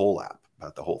about the whole app,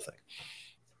 about the whole thing.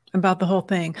 About the whole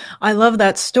thing. I love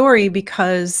that story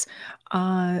because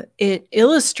it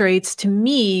illustrates to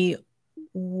me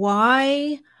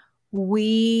why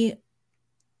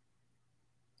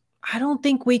I don't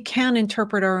think we can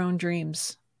interpret our own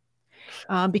dreams.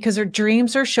 Because our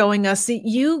dreams are showing us.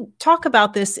 You talk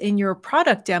about this in your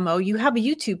product demo. You have a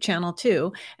YouTube channel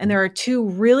too, and there are two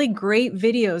really great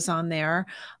videos on there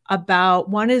about,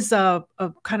 one is a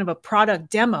kind of a product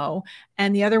demo,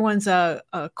 and the other one's a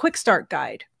quick start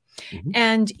guide.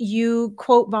 And you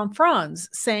quote von Franz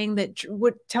saying that,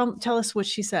 tell us what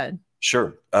she said.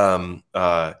 Sure.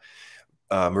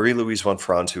 Marie-Louise von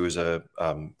Franz, who is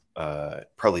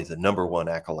probably the #1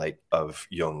 acolyte of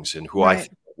Jung's, and who I think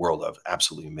the world of,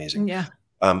 absolutely amazing.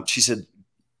 She said,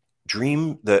 I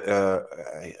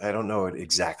don't know it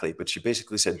exactly, but she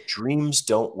basically said, dreams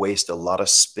don't waste a lot of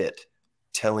spit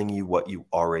telling you what you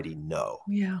already know.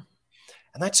 And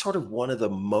that's sort of one of the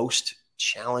most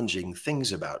challenging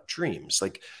things about dreams.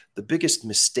 Like, the biggest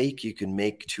mistake you can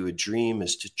make to a dream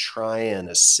is to try and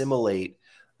assimilate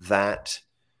that,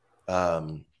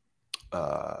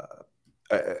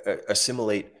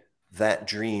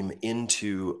 dream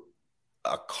into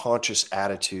a conscious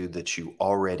attitude that you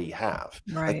already have.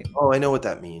 Like, oh, I know what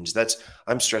that means.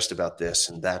 I'm stressed about this,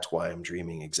 and that's why I'm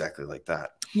dreaming exactly like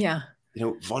that.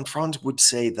 Von Franz would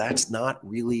say that's not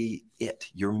really it.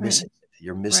 You're missing it.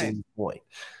 You're missing the point.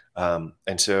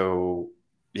 And so,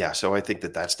 so I think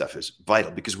that stuff is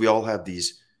vital, because we all have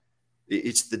these,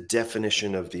 it's the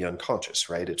definition of the unconscious,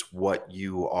 right? It's what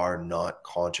you are not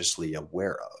consciously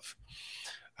aware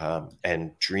of.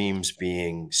 And dreams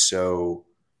being so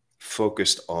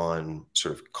focused on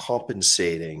sort of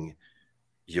compensating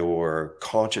your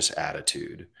conscious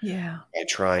attitude by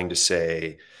trying to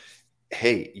say,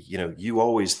 hey, you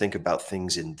always think about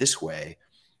things in this way.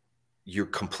 You're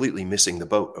completely missing the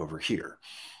boat over here.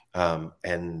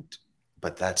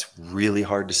 But that's really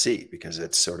hard to see, because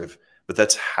it's sort of, but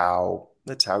that's how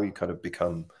you kind of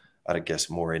become, I guess,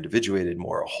 more individuated,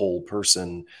 more a whole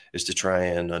person, is to try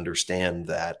and understand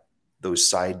that those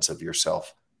sides of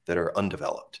yourself that are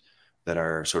undeveloped, that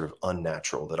are sort of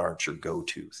unnatural, that aren't your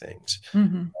go-to things.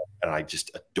 And I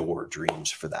just adore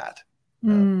dreams for that.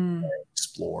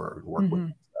 Explore and work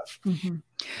with stuff.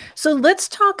 So let's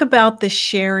talk about the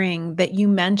sharing that you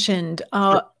mentioned.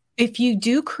 If you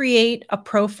do create a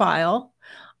profile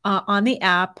on the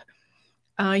app,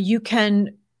 you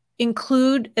can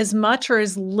include as much or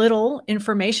as little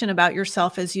information about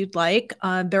yourself as you'd like.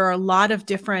 There are a lot of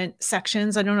different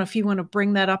sections. I don't know if you want to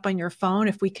bring that up on your phone,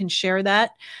 if we can share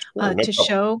that to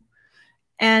show.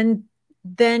 And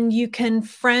then you can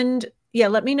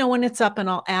let me know when it's up and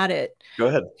I'll add it. Go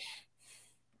ahead.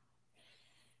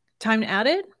 Time to add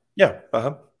it? Yeah.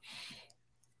 All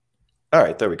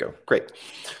right, there we go. Great.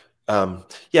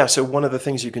 So one of the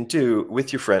things you can do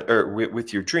with your friend, or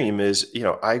with your dream, is,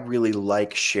 I really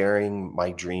like sharing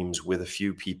my dreams with a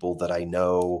few people that I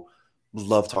know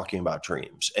love talking about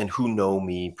dreams and who know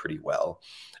me pretty well.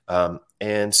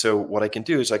 And so what I can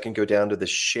do is I can go down to the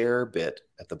share bit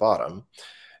at the bottom,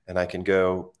 and I can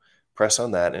go press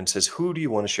on that, and it says, who do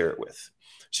you want to share it with?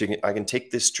 So I can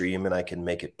take this dream and I can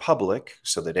make it public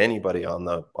so that anybody on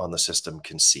the system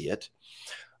can see it.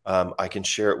 I can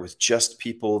share it with just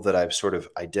people that I've sort of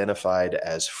identified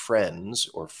as friends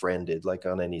or friended, like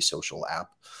on any social app.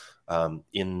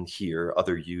 In here,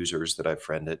 other users that I've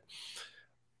friended.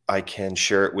 I can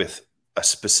share it with a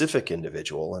specific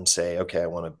individual and say, okay, I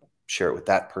want to share it with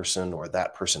that person or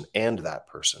that person and that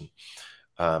person.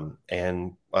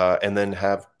 And then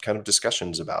have kind of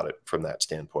discussions about it from that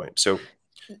standpoint. So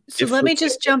So if, let for me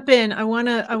just example, jump in. I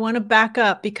want to back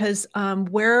up because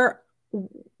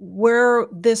where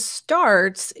this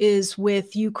starts is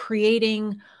with you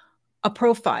creating a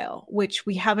profile, which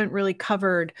we haven't really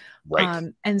covered. right,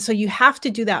 And so you have to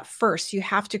do that first. You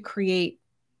have to create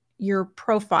your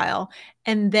profile,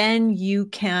 and then you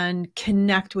can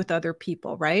connect with other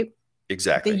people, right? That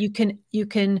exactly, you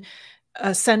can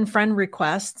send friend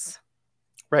requests.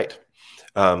 right.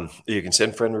 You can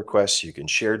send friend requests, you can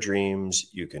share dreams,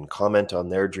 you can comment on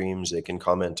their dreams, they can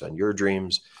comment on your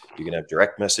dreams, you can have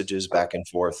direct messages back and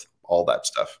forth, all that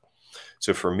stuff.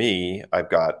 So for me, I've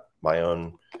got my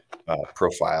own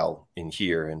profile in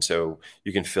here. And so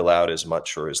you can fill out as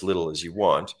much or as little as you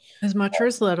want. As much or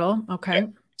as little. Yeah, Okay.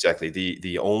 exactly.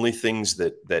 The only things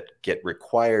that get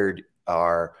required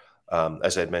are,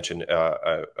 as I'd mentioned,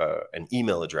 an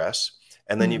email address,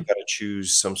 and then you've Mhm. got to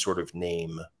choose some sort of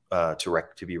name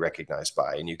to be recognized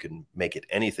by, and you can make it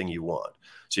anything you want.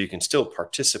 So you can still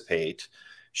participate,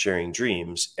 sharing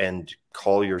dreams, and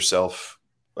call yourself,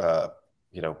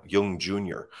 Jung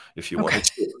Junior if you Okay. wanted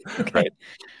to, Okay. right?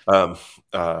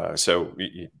 Um, so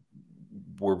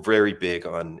we're very big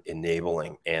on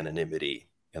enabling anonymity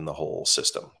in the whole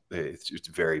system. It's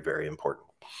very, very important.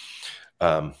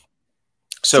 Um,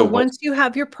 So so once once you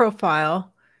have your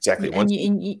profile exactly and once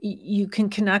you can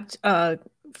connect,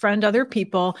 friend other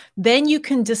people, then you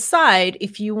can decide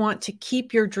if you want to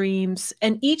keep your dreams,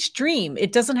 and each dream,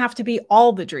 it doesn't have to be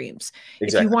all the dreams.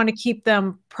 If you exactly want to keep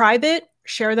them private,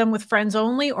 share them with friends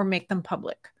only, or make them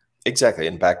public. exactly,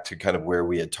 and back to kind of where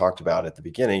we had talked about at the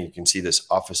beginning, you can see this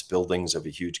office buildings of a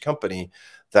huge company.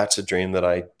 That's a dream that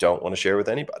I don't want to share with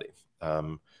anybody.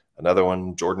 Um, Another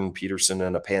one, Jordan Peterson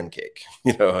and a pancake.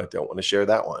 I don't want to share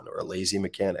that one, or a lazy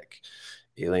mechanic.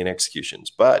 Alien executions.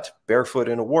 But barefoot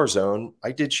in a war zone,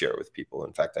 I did share with people.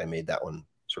 In fact, I made that one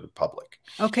sort of public.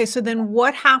 Okay, so then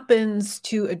what happens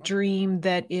to a dream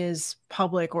that is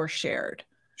public or shared?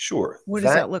 Sure, What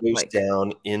does that that look goes like?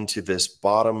 down into this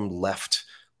bottom left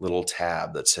little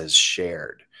tab that says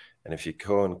shared. And if you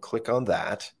go and click on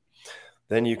that,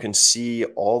 then you can see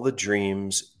all the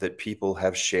dreams that people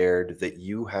have shared that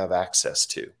you have access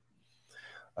to.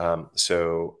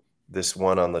 So this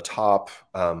one on the top,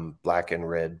 black and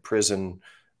red prison,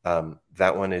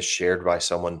 that one is shared by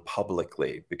someone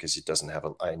publicly because it doesn't have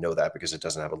I know that because it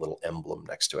doesn't have a little emblem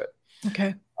next to it.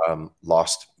 Okay.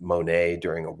 Lost Monet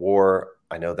during a war.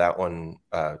 I know that one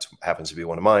happens to be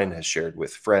one of mine, has shared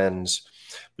with friends.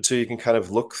 But so you can kind of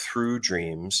look through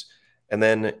dreams. And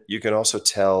then you can also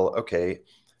tell, okay,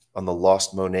 on the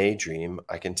Lost Monet dream,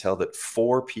 I can tell that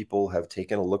 4 people have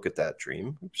taken a look at that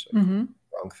dream. Oops, I clicked Mhm.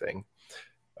 the wrong thing.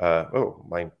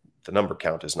 The number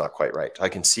count is not quite right. I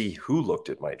can see who looked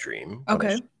at my dream when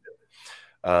Okay.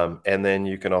 and then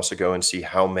you can also go and see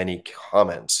how many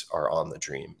comments are on the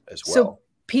dream as So well.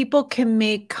 people can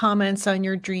make comments on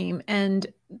your dream, and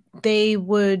they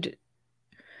would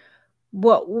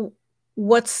what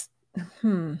what's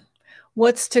hmm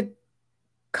what's to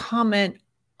comment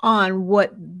on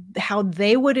what how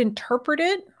they would interpret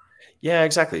it? Yeah,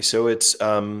 exactly. So it's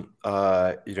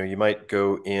you might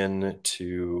go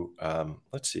into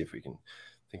let's see if we can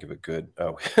think of a good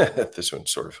this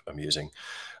one's sort of amusing.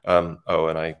 And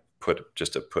I put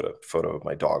a photo of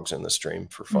my dogs in the stream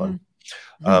for fun. Mhm.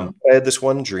 Mhm. I had this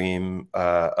one dream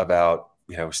about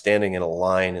standing in a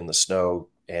line in the snow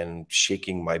and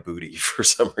shaking my booty for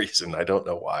some reason. I don't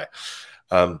know why.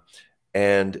 Um,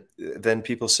 and then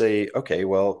people say, "Okay,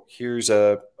 well, here's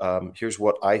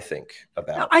what I think Now,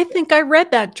 about." I think I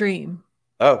read that dream.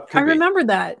 Oh, I could be. remember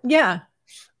that. Yeah.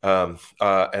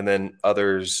 And then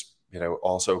others,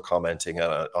 also commenting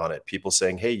on it. People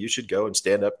saying, "Hey, you should go and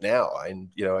stand up now. I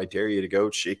dare you to go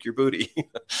shake your booty,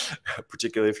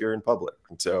 particularly if you're in public."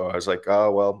 And so I was like,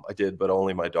 "Oh, well, I did, but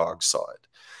only my dog saw it."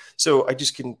 So I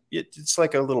just it's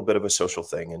like a little bit of a social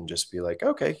thing, and just be like,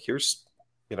 "Okay, here's,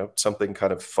 something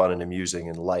kind of fun and amusing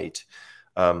and light."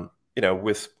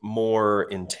 With more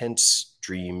intense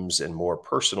dreams and more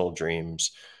personal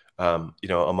dreams,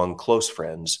 among close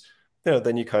friends,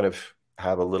 then you kind of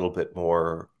have a little bit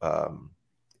more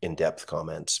in-depth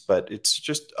comments, but it's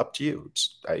just up to you.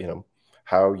 It's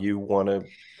how you want to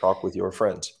talk with your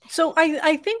friends. So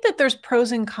I think that there's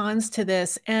pros and cons to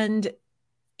this, and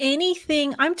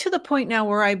anything I'm to the point now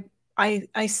where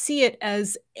I see it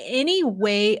as any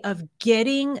way of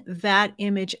getting that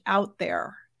image out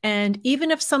there. And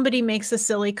even if somebody makes a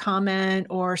silly comment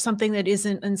or something that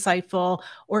isn't insightful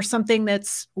or something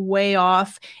that's way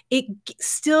off, it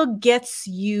still gets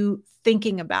you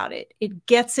thinking about it. It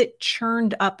gets it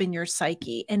churned up in your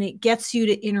psyche, and it gets you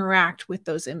to interact with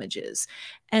those images.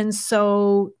 And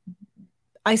so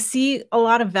I see a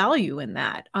lot of value in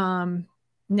that.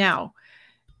 Now,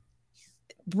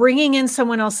 bringing in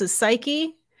someone else's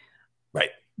psyche, Right.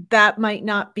 that might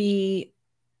not be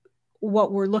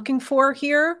what we're looking for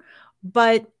here,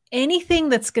 but anything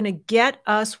that's going to get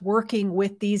us working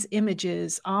with these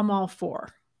images, I'm all for.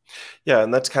 Yeah,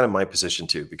 and that's kind of my position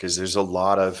too, because there's a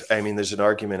lot of, I mean, there's an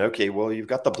argument, okay, well, you've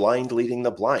got the blind leading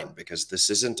the blind, because this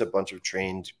isn't a bunch of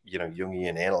trained,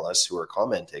 Jungian analysts who are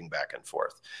commenting back and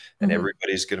forth. And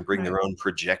everybody's going to bring their own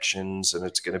projections, and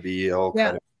it's going to be all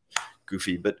kind of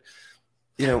goofy. But,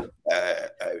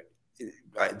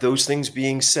 those things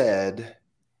being said,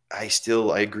 I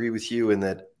agree with you in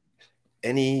that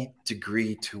any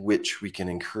degree to which we can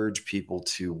encourage people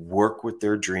to work with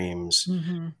their dreams,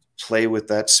 play with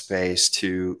that space,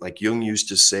 to, like Jung used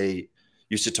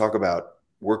to talk about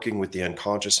working with the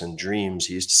unconscious in dreams.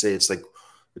 He used to say it's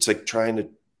like trying to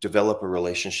develop a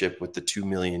relationship with the 2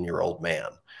 million-year-old man,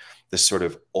 this sort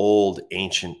of old,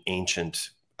 ancient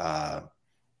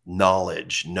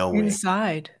knowledge, knowing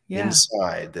inside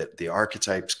that the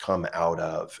archetypes come out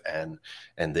of, and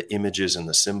the images and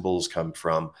the symbols come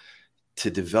from. To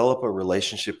develop a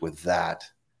relationship with that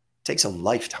takes a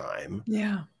lifetime.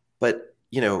 Yeah. But,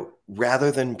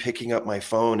 rather than picking up my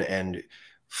phone and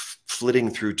flitting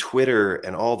through Twitter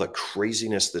and all the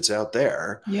craziness that's out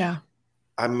there,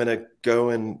 I'm going to go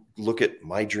and look at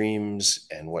my dreams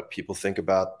and what people think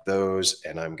about those.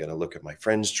 And I'm going to look at my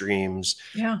friends' dreams.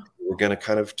 Yeah. We're going to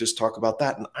kind of just talk about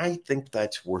that. And I think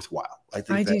that's worthwhile. I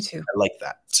do too. I like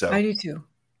that. So I do too.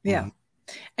 Yeah.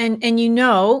 And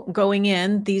going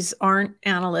in, these aren't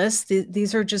analysts.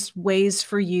 These are just ways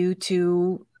for you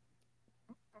to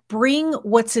bring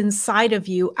what's inside of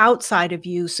you outside of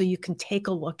you, so you can take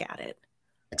a look at it.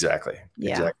 Exactly.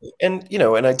 Yeah. Exactly. And,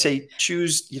 and I'd say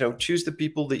choose the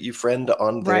people that you friend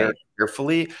on there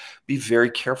carefully. Be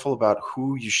very careful about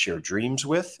who you share dreams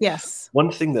with. Yes. One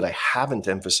thing that I haven't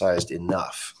emphasized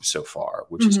enough so far,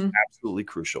 which is absolutely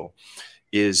crucial,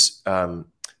 is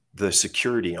the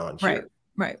security on here.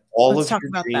 Right. All of your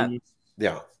dreams,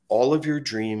 all of your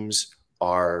dreams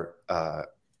are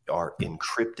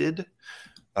encrypted.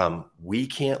 We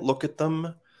can't look at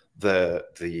them.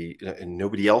 And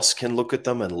nobody else can look at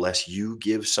them unless you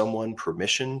give someone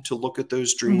permission to look at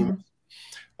those dreams.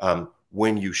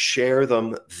 When you share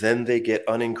them, then they get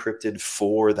unencrypted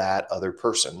for that other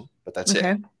person, but that's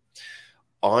it.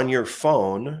 On your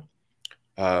phone,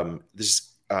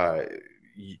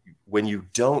 when you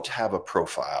don't have a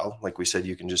profile, like we said,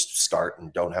 you can just start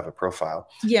and don't have a profile.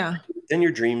 Yeah. Then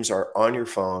your dreams are on your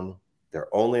phone. They're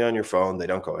only on your phone. They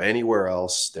don't go anywhere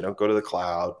else. They don't go to the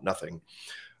cloud, nothing.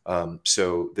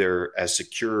 So they're as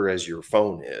secure as your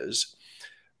phone is.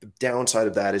 The downside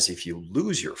of that is if you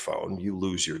lose your phone, you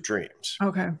lose your dreams.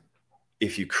 Okay.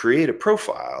 If you create a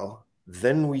profile,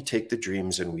 then we take the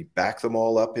dreams and we back them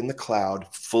all up in the cloud,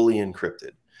 fully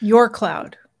encrypted. Your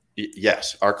cloud.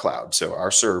 Yes, our cloud. So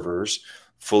our servers,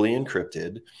 fully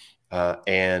encrypted.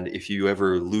 And if you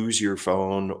ever lose your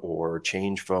phone or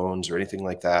change phones or anything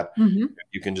like that,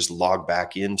 you can just log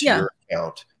back into your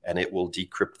account and it will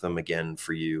decrypt them again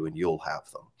for you, and you'll have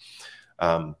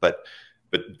them. But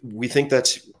we think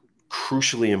that's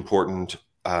crucially important.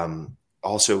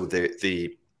 Also,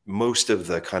 the most of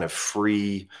the kind of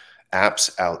free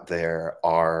apps out there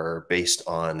are based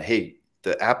on, hey,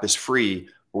 the app is free,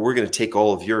 but we're going to take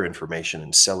all of your information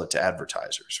and sell it to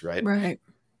advertisers, right? Right.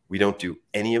 We don't do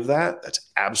any of that.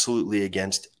 That's absolutely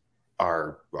against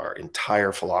our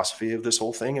entire philosophy of this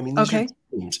whole thing. I mean, these are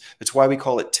dreams. That's why we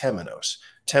call it Temenos.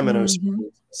 Temenos is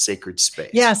sacred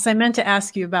space. Yes, I meant to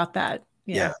ask you about that.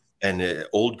 Yeah. And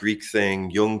old Greek thing,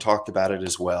 Jung talked about it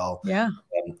as well. Yeah.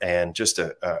 And just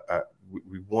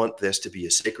we want this to be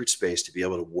a sacred space to be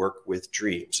able to work with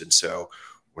dreams. And so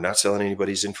we're not selling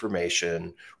anybody's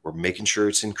information. We're making sure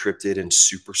it's encrypted and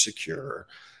super secure.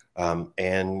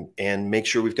 And make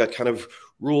sure we've got kind of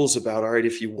rules about, all right,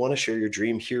 if you want to share your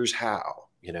dream, here's how,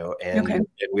 and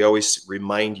we always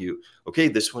remind you, okay,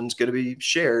 this one's going to be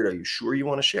shared. Are you sure you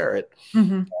want to share it?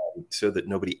 So that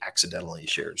nobody accidentally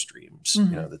shares dreams,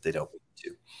 that they don't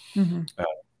need to.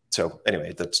 So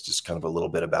anyway, that's just kind of a little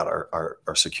bit about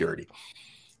our security.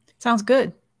 Sounds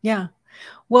good. Yeah.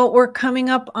 Well, we're coming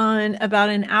up on about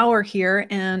an hour here,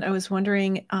 and I was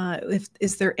wondering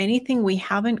is there anything we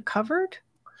haven't covered?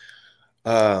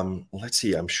 Let's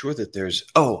see. I'm sure that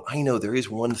oh, I know there is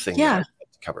one thing that I Yeah. would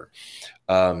like to cover.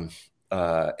 Um,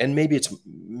 and maybe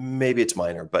it's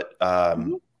minor,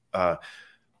 Mhm. uh,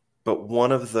 but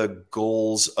one of the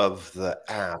goals of the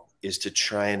app is to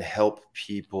try and help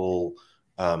people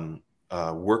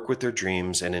work with their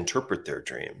dreams and interpret their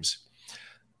dreams.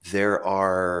 There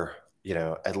are,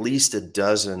 at least a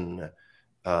dozen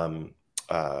um,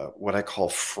 what I call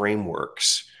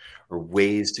frameworks or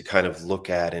ways to kind of look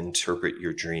at and interpret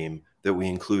your dream that we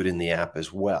include in the app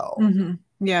as well.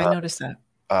 Yeah, I Uh, noticed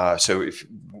that. so if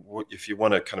you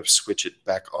want to kind of switch it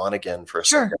back on again for a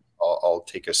Sure. second, I'll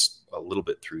take us a little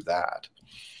bit through that.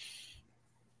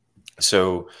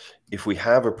 So if we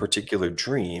have a particular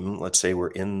dream, let's say we're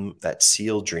in that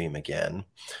seal dream again,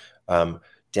 um,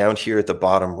 down here at the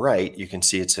bottom right, you can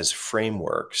see it says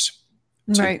frameworks.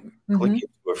 So Right. click Hmm. into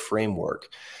a framework.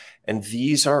 And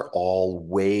these are all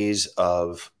ways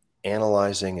of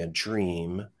analyzing a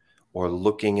dream or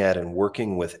looking at and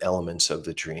working with elements of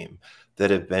the dream that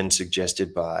have been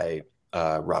suggested by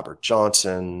Robert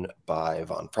Johnson, by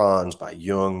von Franz, by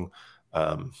Jung,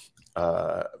 um,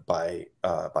 by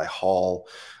Hall,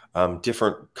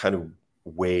 different kind of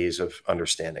ways of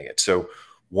understanding it. So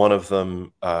one of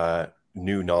them,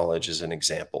 new knowledge, is an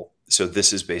example. So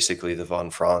this is basically the von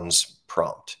Franz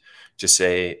prompt to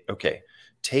say, okay,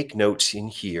 take notes in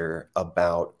here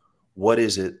about what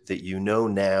is it that you know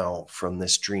now from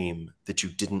this dream that you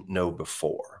didn't know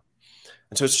before.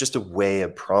 And so it's just a way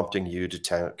of prompting you to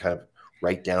kind of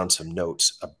write down some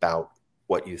notes about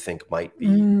what you think might be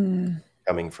Mm,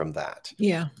 coming from that.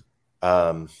 yeah.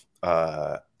 Um,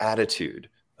 attitude,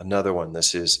 another one.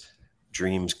 This is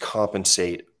dreams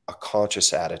compensate a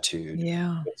conscious attitude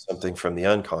Yeah. with something from the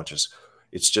unconscious.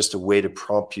 It's just a way to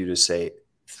prompt you to say,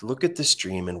 look at this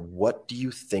dream and what do you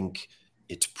think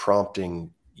it's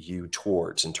prompting you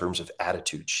towards in terms of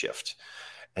attitude shift?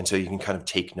 And so you can kind of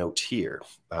take notes here.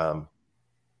 Um,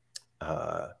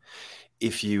 uh,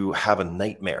 if you have a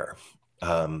nightmare,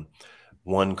 um,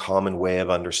 one common way of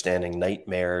understanding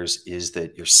nightmares is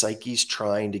that your psyche's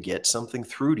trying to get something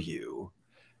through to you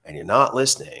and you're not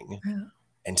listening. Yeah.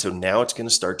 And so now it's going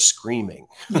to start screaming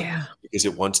Yeah. because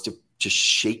it wants to just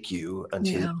shake you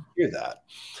until you Yeah. hear that.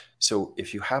 So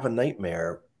if you have a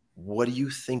nightmare, what do you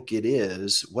think it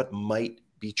is? What might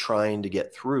be trying to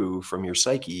get through from your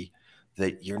psyche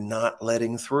that you're not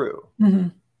letting through? Hmm.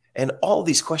 And all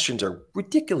these questions are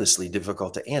ridiculously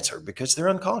difficult to answer because they're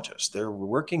unconscious. They're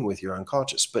working with your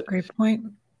unconscious. But Great point.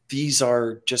 these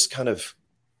are just kind of,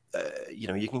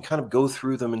 you can kind of go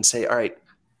through them and say, all right,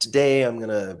 today I'm going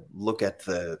to look at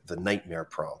the nightmare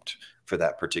prompt for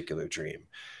that particular dream.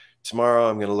 Tomorrow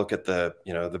I'm going to look at the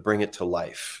bring it to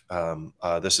life.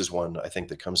 This is one I think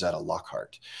that comes out of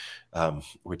Lockhart,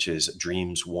 which is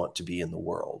dreams want to be in the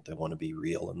world. They want to be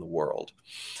real in the world.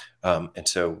 And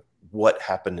so what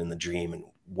happened in the dream and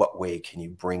what way can you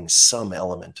bring some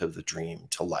element of the dream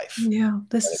to life? Yeah,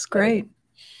 this is great.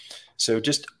 So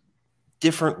just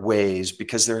different ways,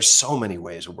 because there are so many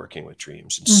ways of working with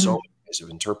dreams and so Hmm. many ways of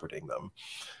interpreting them,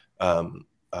 um,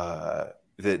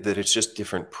 that it's just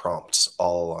different prompts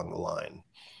all along the line.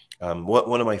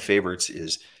 One of my favorites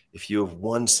is if you have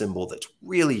one symbol that's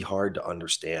really hard to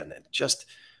understand and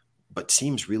but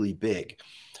seems really big.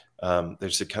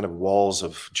 There's a kind of walls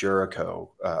of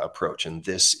Jericho approach, and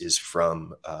this is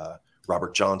from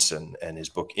Robert Johnson and his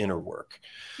book Inner Work.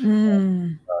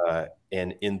 Mm,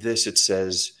 And in this, it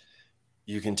says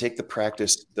you can take the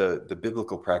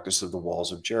biblical practice of the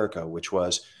walls of Jericho, which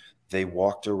was they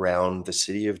walked around the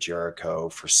city of Jericho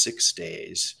for 6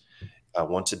 days,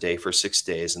 once a day for 6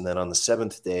 days, and then on the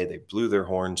seventh day they blew their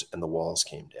horns and the walls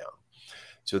came down.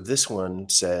 So this one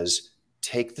says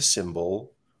take the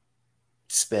symbol,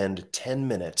 spend 10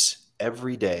 minutes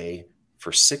every day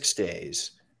for 6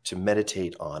 days to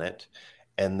meditate on it,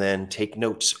 and then take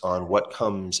notes on what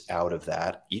comes out of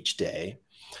that each day.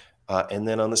 And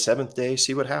then on the seventh day,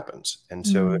 see what happens. And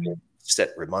so it'll mm.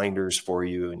 set reminders for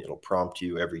you and it'll prompt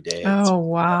you every day Oh,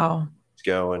 wow. to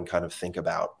go and kind of think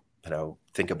about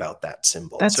that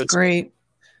symbol. That's So it's great.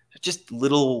 just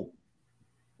little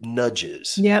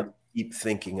nudges. Yep. Keep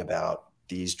thinking about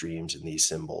these dreams and these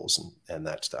symbols and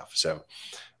that stuff. So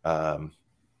um,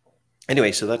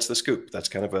 anyway, so that's the scoop. That's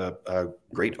kind of a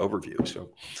great overview. So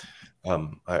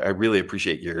I really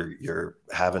appreciate your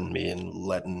having me and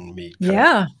letting me kind of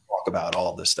Yeah. talk about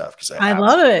all this stuff because I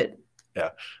love it. yeah,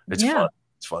 it's Yeah. fun.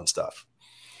 It's fun stuff.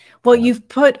 Well, you've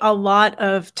put a lot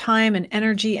of time and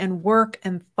energy and work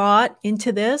and thought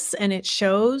into this, and it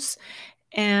shows.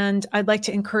 And I'd like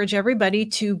to encourage everybody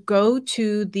to go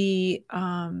to the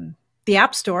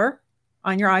App Store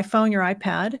on your iPhone, your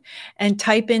iPad, and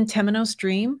type in Temenos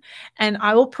Dream. And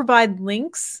I will provide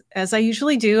links, as I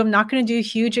usually do. I'm not going to do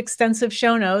huge, extensive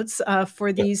show notes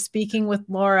for these Speaking with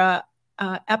Laura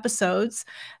episodes.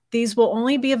 These will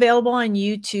only be available on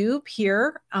YouTube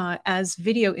here as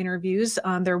video interviews.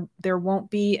 There won't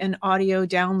be an audio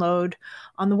download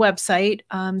on the website.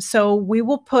 So we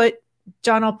will put,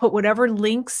 John, I'll put whatever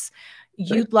links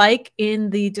you'd like in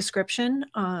the description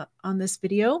on this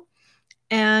video.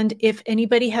 And if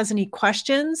anybody has any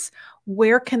questions,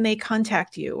 where can they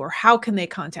contact you, or how can they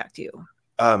contact you?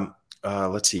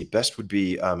 Let's see. Best would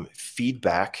be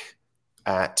feedback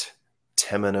at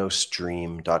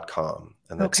temenosdream.com.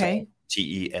 And that's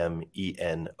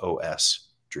TEMENOS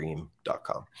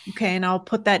dream.com. Okay. And I'll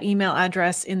put that email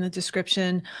address in the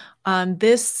description.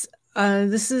 This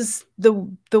is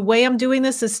the way I'm doing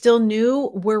this is still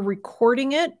new. We're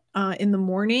recording it in the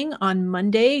morning on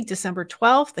Monday, December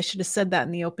 12th. I should have said that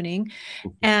in the opening.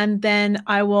 And then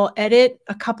I will edit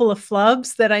a couple of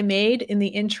flubs that I made in the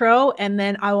intro. And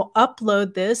then I will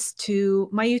upload this to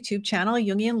my YouTube channel,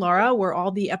 Jungian Laura, where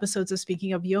all the episodes of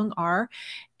Speaking of Jung are.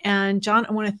 And John,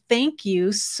 I want to thank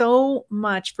you so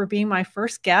much for being my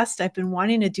first guest. I've been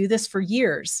wanting to do this for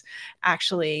years,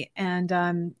 actually. And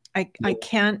I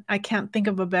can't think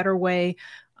of a better way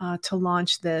to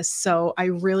launch this. So I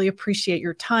really appreciate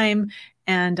your time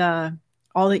and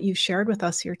all that you've shared with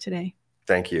us here today.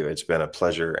 Thank you. It's been a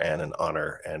pleasure and an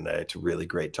honor, and it's really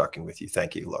great talking with you.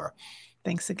 Thank you, Laura.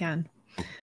 Thanks again.